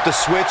 She's flipped a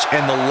switch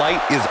and the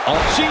light is on.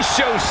 She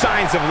shows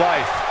signs of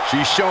life.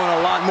 She's showing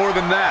a lot more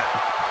than that.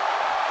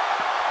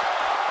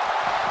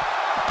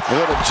 A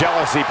little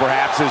jealousy,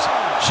 perhaps, as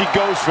she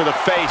goes for the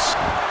face.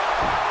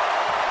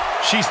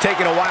 She's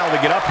taking a while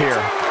to get up here.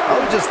 I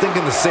was just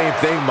thinking the same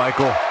thing,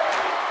 Michael.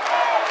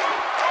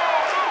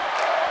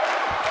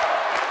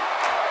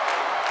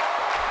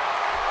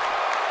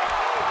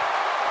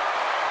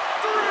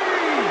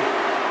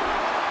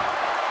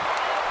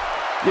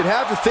 You'd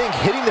have to think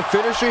hitting the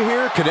finisher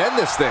here could end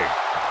this thing.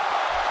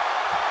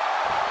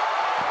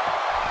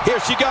 Here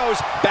she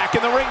goes, back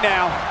in the ring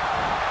now.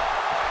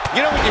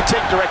 You know, when you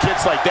take direct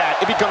hits like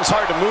that, it becomes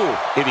hard to move.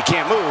 If you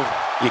can't move,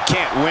 you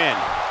can't win.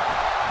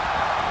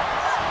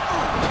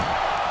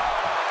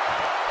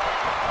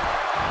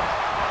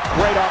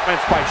 Great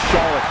offense by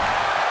Charlotte.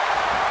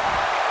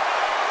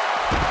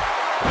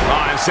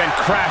 Oh, and sent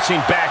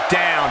crashing back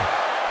down.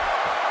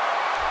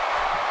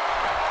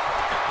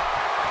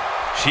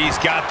 She's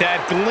got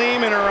that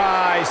gleam in her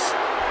eyes.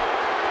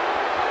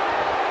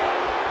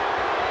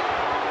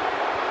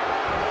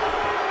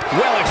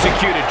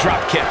 Well-executed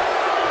drop kick.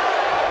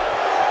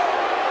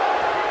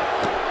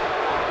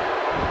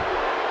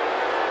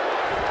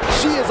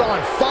 She is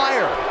on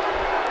fire.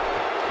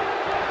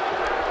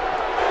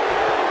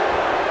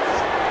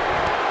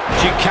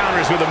 She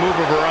counters with a move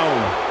of her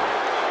own.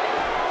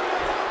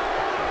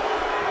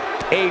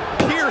 A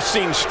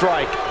piercing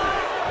strike.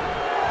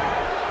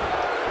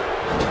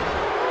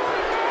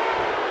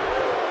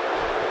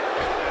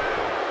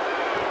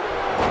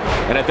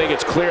 And I think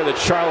it's clear that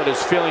Charlotte is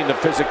feeling the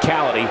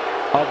physicality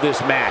of this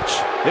match.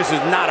 This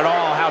is not at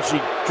all how she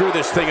drew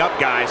this thing up,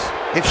 guys.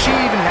 If she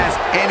even has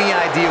any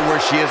idea where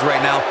she is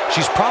right now,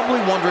 she's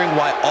probably wondering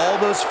why all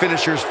those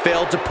finishers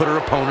failed to put her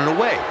opponent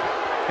away.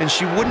 And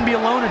she wouldn't be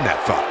alone in that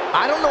thought.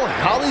 I don't know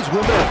how these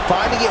women are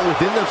finding it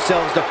within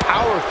themselves to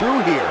power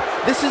through here.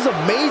 This is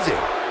amazing.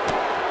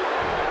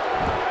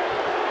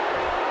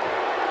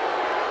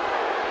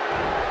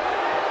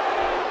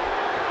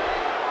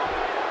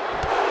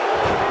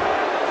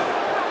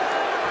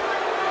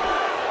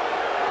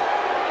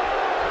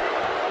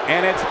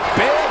 And it's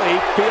Bayley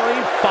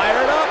feeling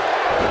fired up.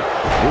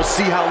 We'll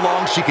see how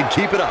long she can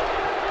keep it up.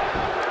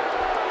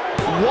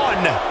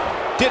 One.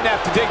 Didn't have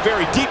to dig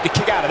very deep to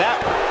kick out of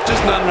that one.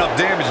 Just not enough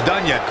damage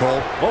done yet,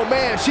 Cole. Oh,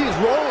 man, she's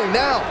rolling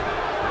now.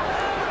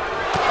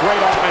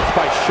 Great offense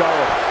by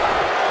Charlotte.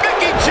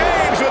 Mickey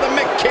James with a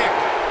Mick kick.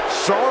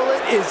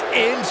 Charlotte is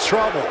in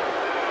trouble.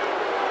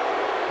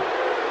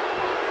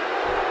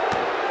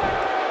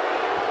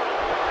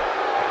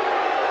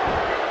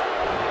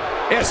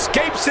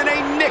 Escapes in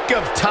a nick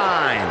of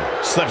time.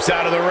 Slips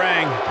out of the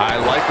ring. I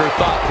like her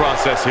thought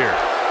process here.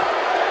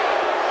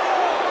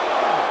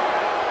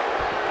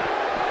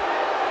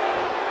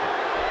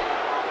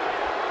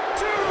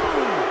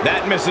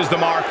 That misses the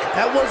mark.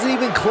 That wasn't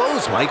even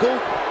close, Michael.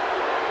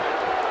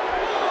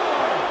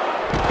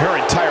 Her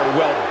entire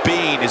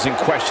well-being is in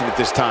question at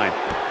this time.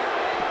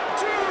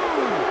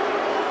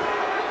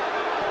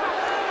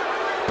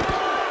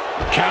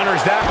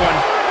 Counters that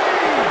one.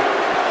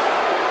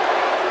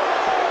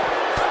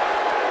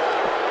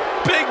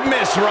 Big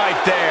miss right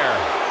there.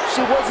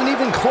 actually wasn't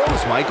even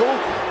close, Michael.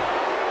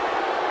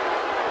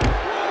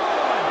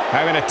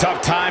 Having a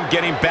tough time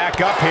getting back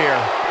up here.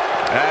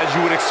 As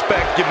you would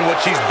expect, given what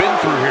she's been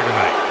through here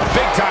tonight.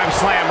 Big time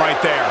slam right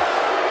there.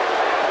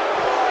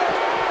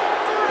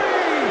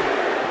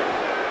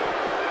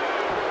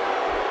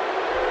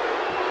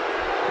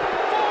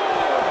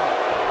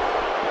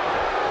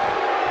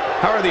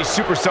 How are these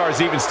superstars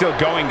even still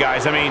going,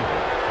 guys? I mean,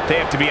 they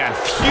have to be on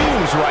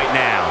fumes right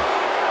now.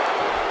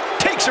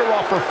 Takes her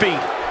off her feet.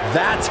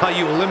 That's how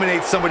you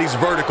eliminate somebody's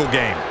vertical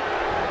game.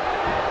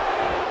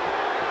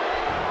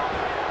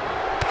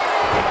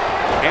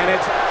 And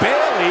it's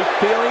Bayley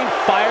feeling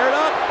fired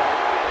up.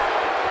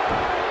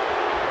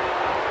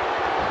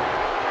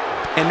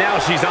 And now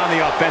she's on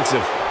the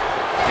offensive.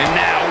 And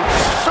now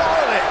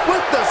Charlotte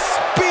with the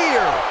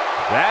spear.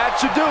 That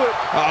should do it.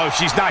 uh-oh,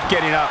 she's not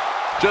getting up.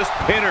 Just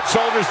pin her.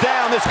 Shoulders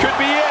down, this could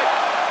be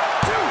it.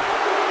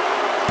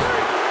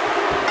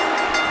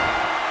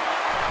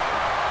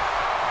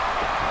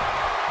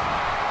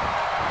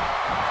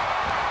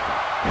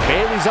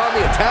 Bayley's on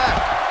the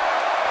attack.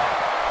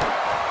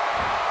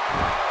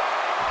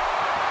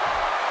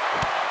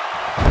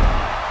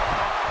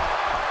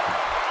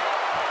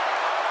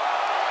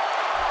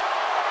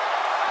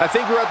 I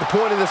think we're at the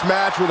point in this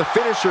match where the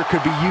finisher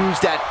could be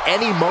used at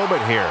any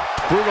moment here.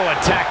 Brutal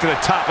attack to the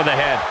top of the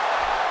head.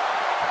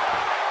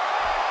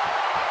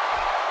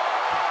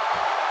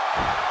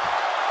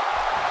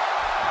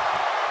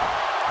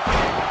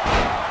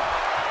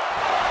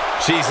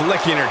 She's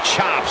licking her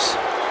chops.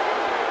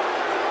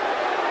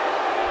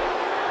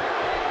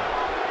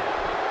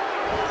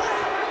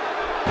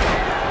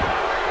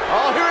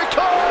 Oh, here it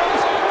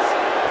comes!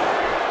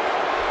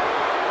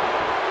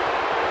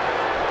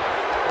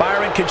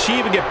 Byron, can she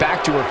even get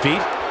back to her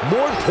feet?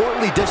 More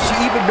importantly, does she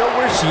even know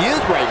where she is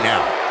right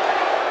now?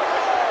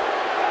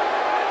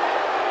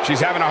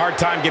 She's having a hard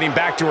time getting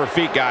back to her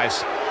feet,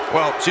 guys.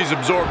 Well, she's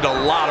absorbed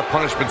a lot of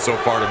punishment so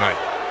far tonight.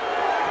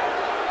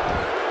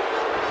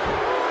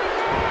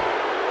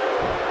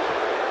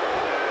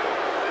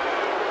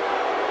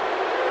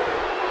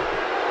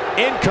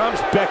 In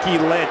comes Becky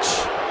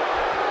Lynch.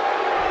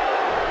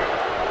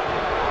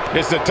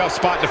 This is a tough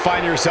spot to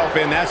find yourself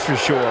in, that's for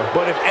sure.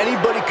 But if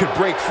anybody could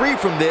break free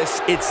from this,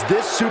 it's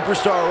this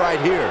superstar right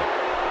here.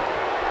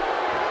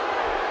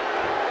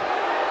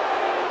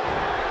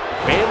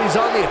 Bayley's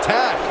on the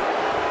attack.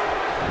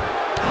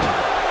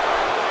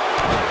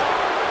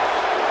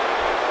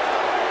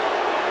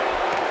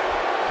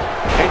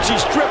 And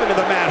she's driven to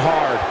the mat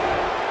hard.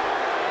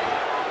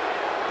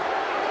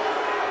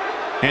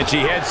 And she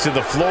heads to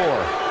the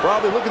floor.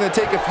 Probably looking to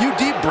take a few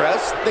deep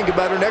breaths, think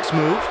about her next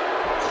move.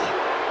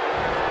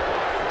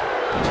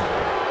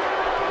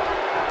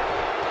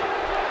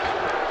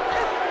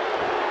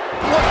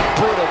 What a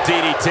brutal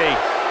DDT.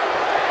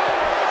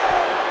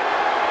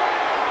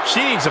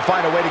 She needs to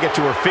find a way to get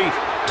to her feet.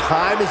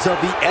 Time is of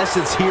the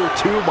essence here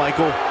too,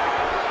 Michael.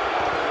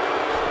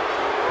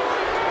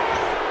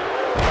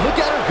 Look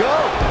at her go.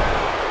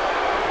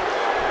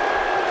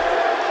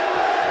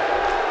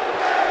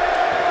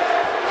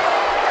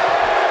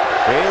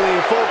 Bayley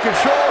in full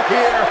control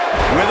here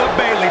With a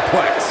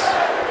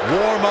Bayleyplex.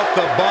 Warm up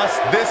the bus.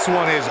 This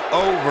one is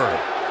over.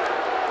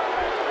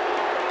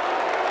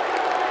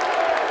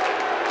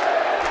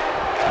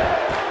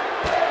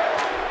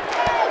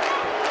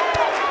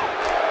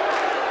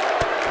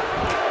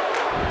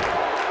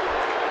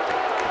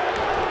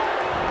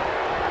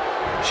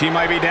 She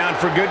might be down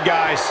for good,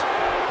 guys.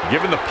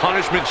 Given the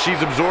punishment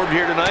she's absorbed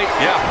here tonight,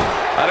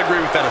 yeah, I'd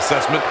agree with that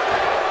assessment.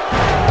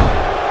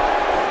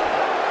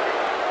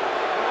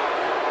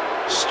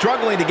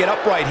 Struggling to get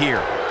upright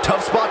here.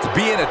 Tough spot to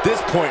be in at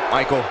this point,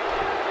 Michael.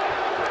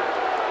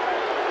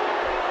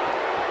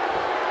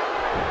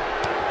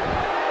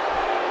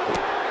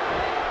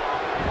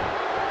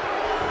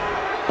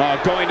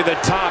 Going to the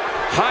top,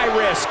 high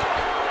risk.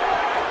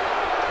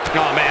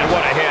 Oh, man,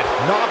 what a hit.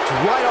 Knocked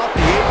right off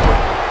the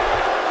apron.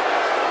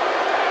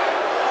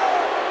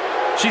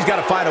 She's got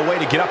to find a way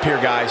to get up here,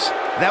 guys.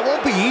 That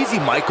won't be easy,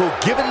 Michael,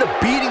 given the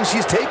beating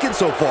she's taken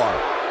so far.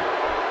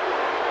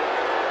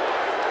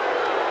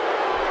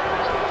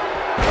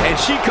 And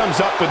she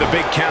comes up with a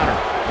big counter.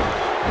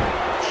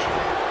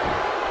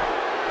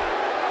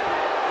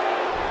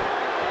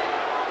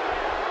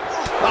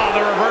 Oh,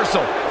 the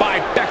reversal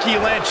by Becky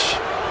Lynch.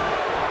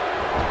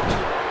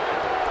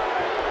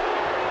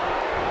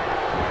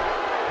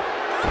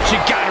 She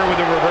got her with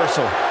a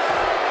reversal.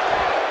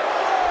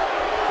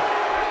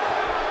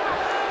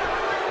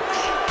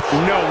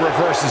 No,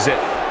 reverses it.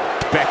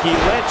 Becky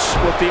Lynch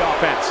with the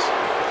offense.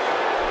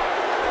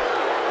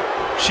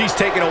 She's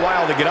taking a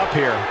while to get up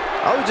here.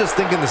 I was just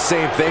thinking the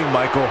same thing,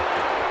 Michael.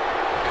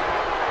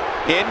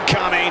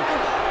 Incoming.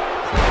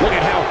 Look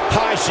at how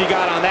high she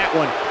got on that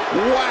one.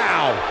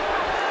 Wow.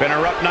 Been a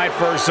rough night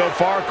for her so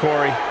far,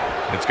 Corey.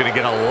 It's going to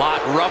get a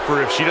lot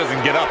rougher if she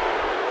doesn't get up.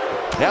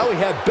 Now we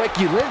have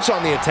Becky Lynch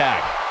on the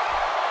attack.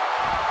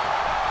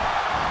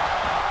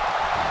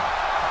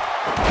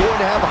 Going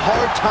to have a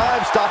hard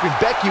time stopping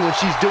Becky when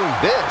she's doing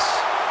this.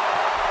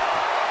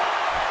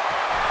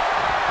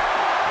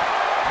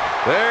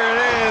 There it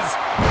is.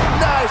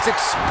 Nice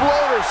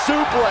exploder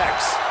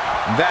suplex.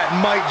 That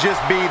might just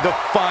be the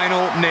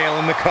final nail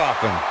in the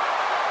coffin.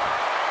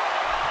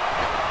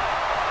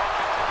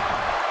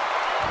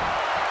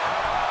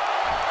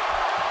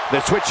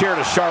 The switch here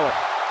to Charlotte.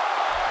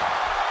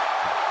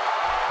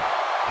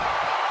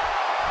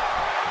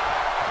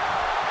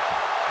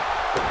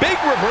 Big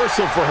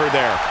reversal for her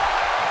there.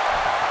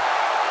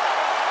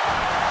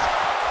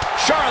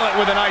 Charlotte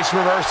with a nice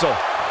reversal.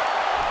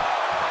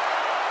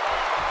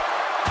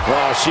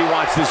 Well, she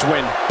wants this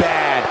win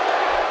bad.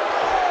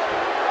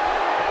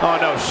 Oh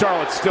no,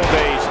 Charlotte's still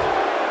dazed.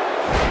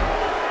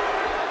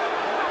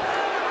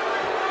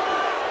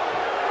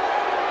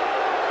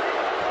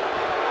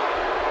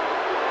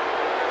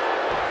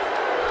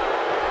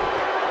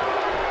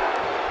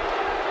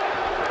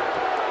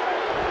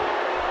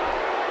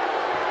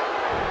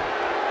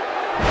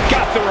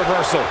 Got the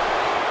reversal.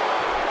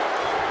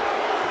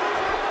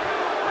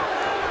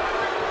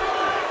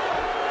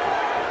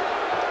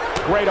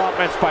 Great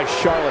offense by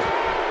Charlotte.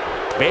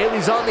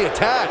 Bayley's on the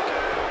attack.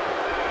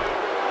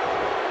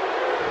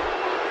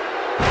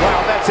 Wow,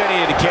 if that's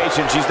any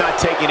indication, she's not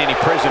taking any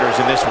prisoners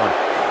in this one.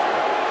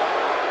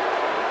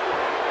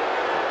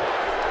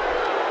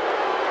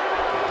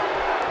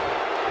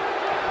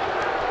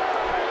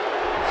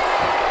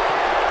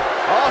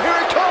 Oh, here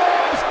it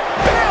comes!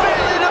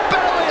 Bayley to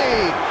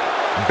belly!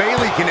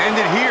 Bayley can end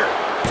it here.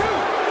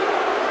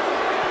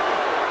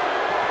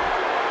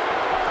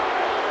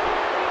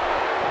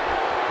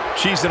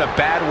 She's in a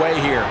bad way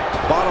here.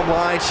 Bottom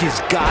line, she's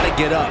got to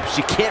get up.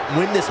 She can't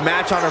win this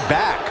match on her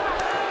back.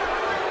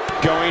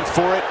 Going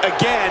for it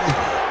again.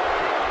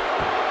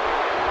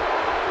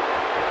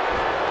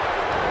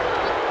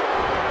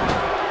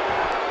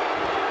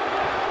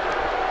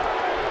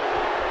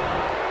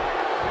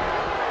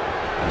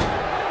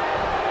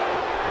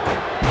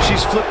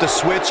 She's flipped a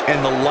switch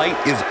and the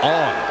light is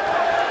on.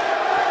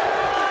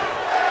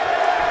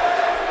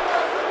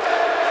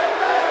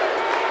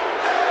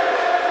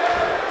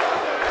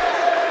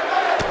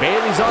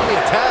 Bayley's on the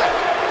attack.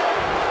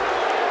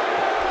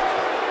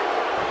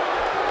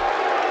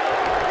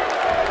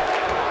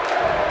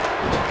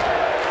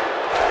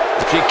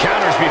 She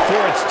counters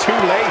before it's too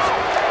late.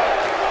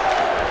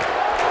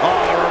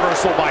 Oh, the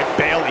reversal by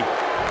Bayley.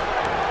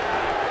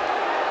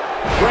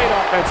 Great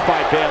offense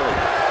by Bayley.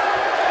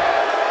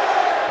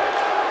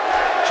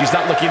 She's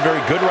not looking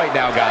very good right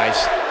now, guys.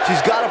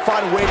 She's got to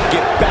find a way to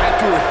get back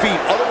to her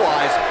feet.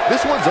 Otherwise,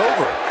 this one's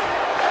over.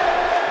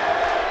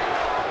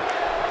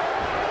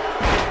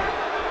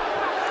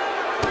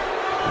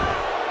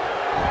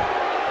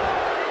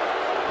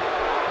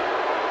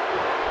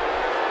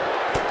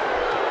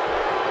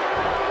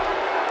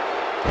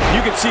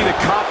 You can see the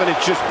confidence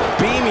just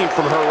beaming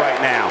from her right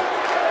now.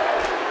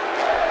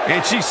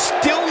 And she's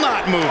still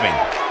not moving.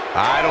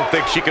 I don't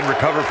think she can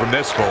recover from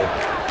this, Cole.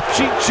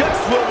 She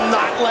just will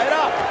not let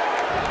up.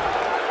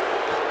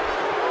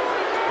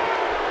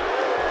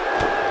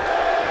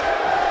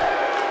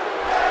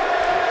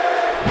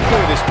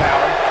 Look at this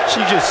power.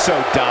 She's just so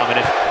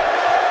dominant.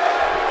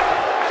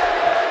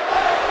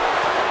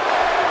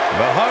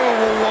 The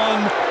horrible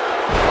one.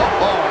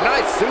 Oh,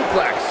 nice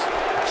suplex.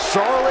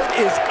 Charlotte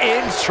is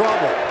in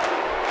trouble.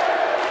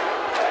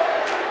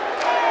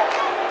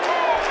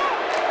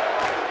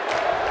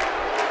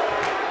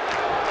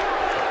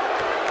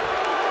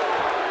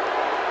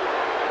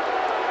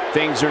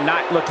 Things are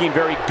not looking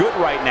very good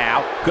right now.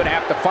 Gonna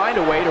have to find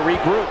a way to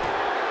regroup.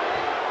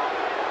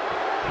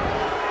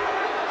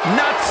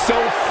 Not so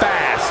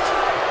fast.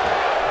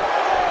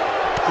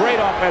 Great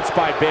offense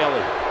by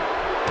Bayley.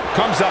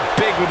 Comes up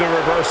big with the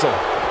reversal.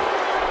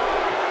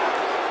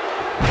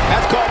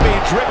 That's called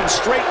being driven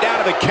straight down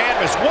to the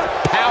canvas. What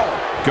power.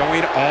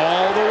 Going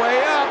all the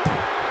way up.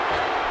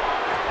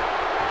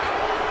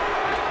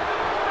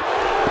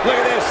 Look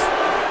at this.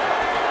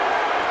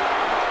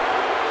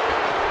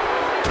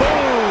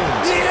 Boom!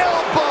 The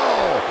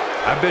elbow!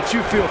 I bet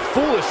you feel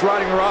foolish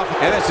riding her off.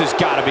 And this has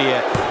got to be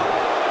it.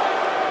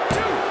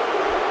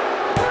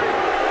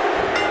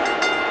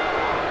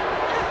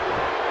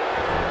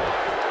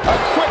 A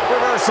quick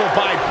reversal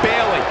by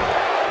Bayley.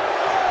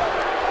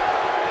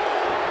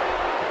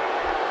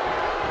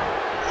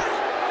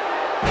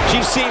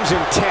 She seems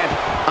intent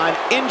on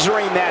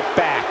injuring that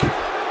back.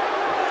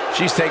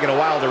 She's taking a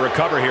while to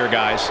recover here,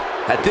 guys.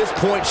 At this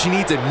point, she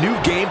needs a new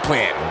game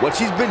plan. What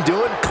she's been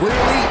doing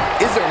clearly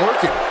isn't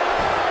working.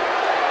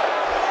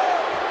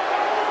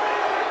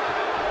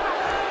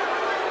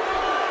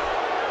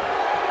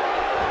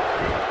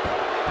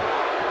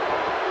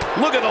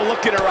 Look at the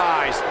look in her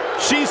eyes.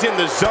 She's in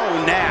the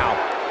zone now.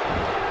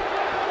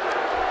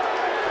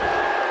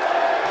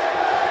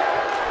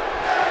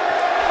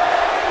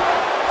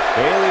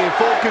 Bayley in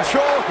full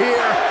control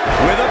here.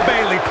 With a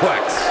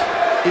Bayleyplex.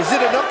 Is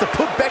it enough to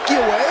put Becky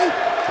away?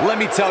 Let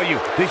me tell you,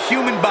 the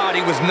human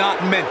body was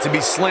not meant to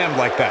be slammed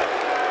like that.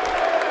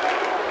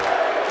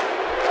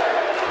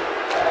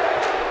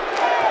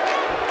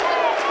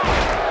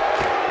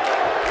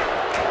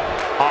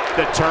 Up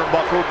the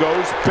turnbuckle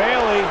goes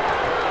Bayley.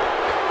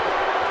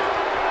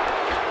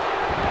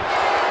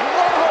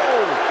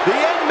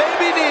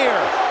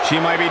 She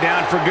might be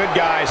down for good,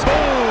 guys.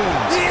 Boom!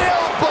 The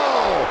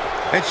elbow!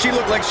 And she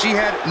looked like she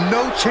had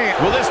no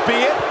chance. Will this be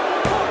it?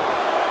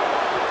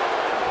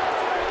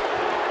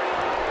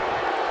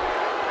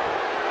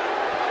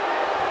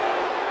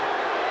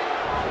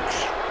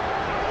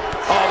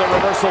 Oh, the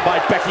reversal by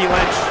Becky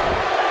Lynch.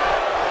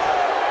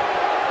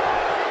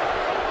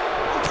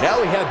 Now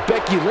we have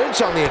Becky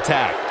Lynch on the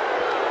attack.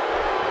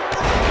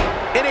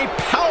 In a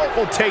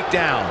powerful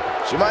takedown.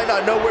 She might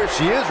not know where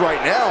she is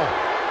right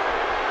now.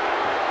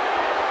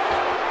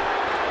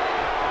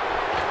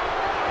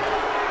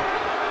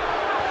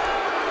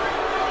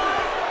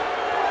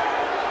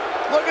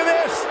 Look at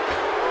this.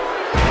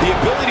 The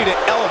ability to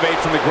elevate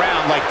from the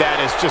ground like that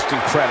is just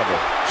incredible.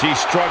 She's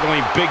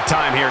struggling big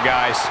time here,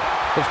 guys.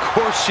 Of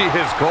course she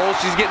is, Cole.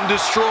 She's getting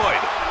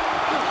destroyed.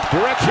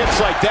 Direct hits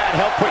like that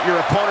help put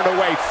your opponent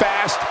away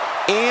fast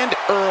and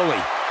early.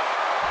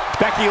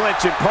 Becky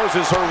Lynch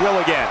imposes her will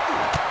again.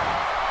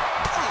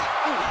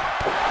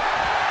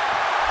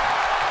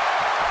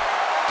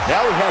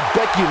 Now we have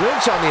Becky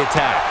Lynch on the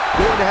attack.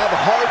 Going to have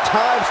a hard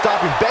time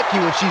stopping Becky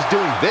when she's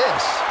doing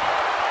this.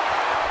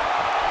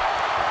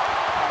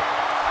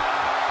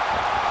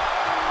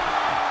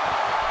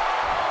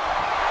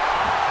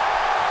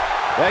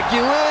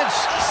 Becky Lynch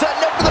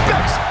setting up for the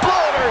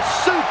exploder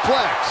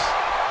suplex.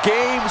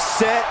 Game,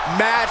 set,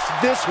 match.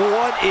 This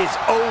one is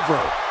over.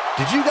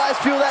 Did you guys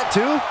feel that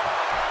too?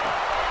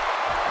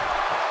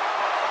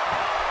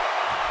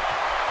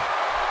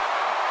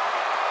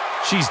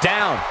 She's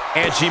down,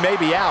 and she may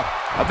be out.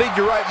 I think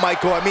you're right,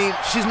 Michael. I mean,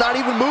 she's not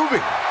even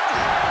moving.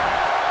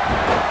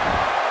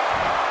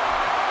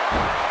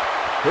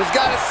 He's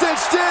got it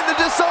cinched in, the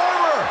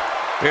disarmer.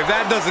 If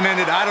that doesn't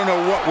end it, I don't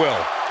know what will.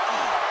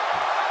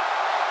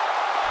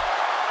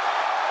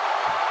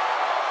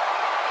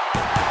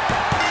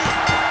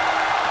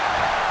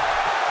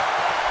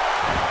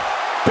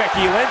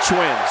 Becky Lynch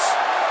wins.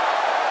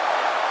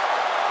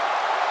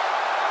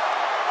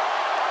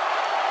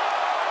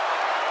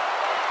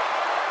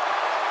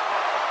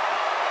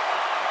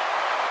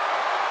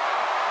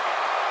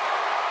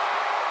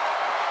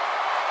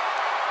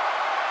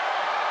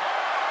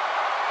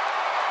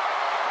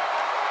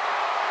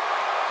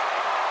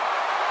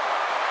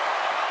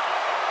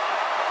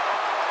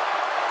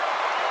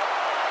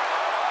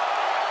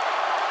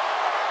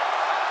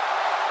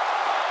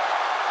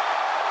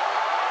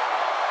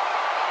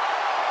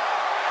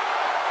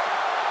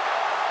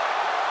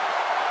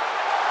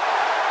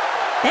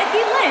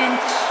 Becky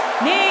Lynch,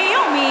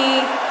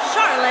 Naomi,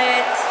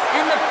 Charlotte,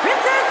 and the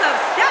Princess of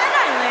Staten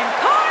Island,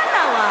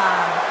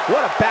 Carmella.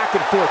 What a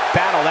back-and-forth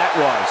battle that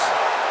was.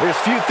 There's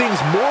few things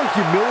more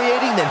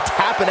humiliating than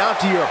tapping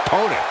out to your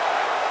opponent.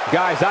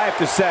 Guys, I have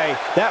to say,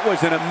 that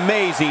was an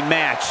amazing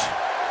match.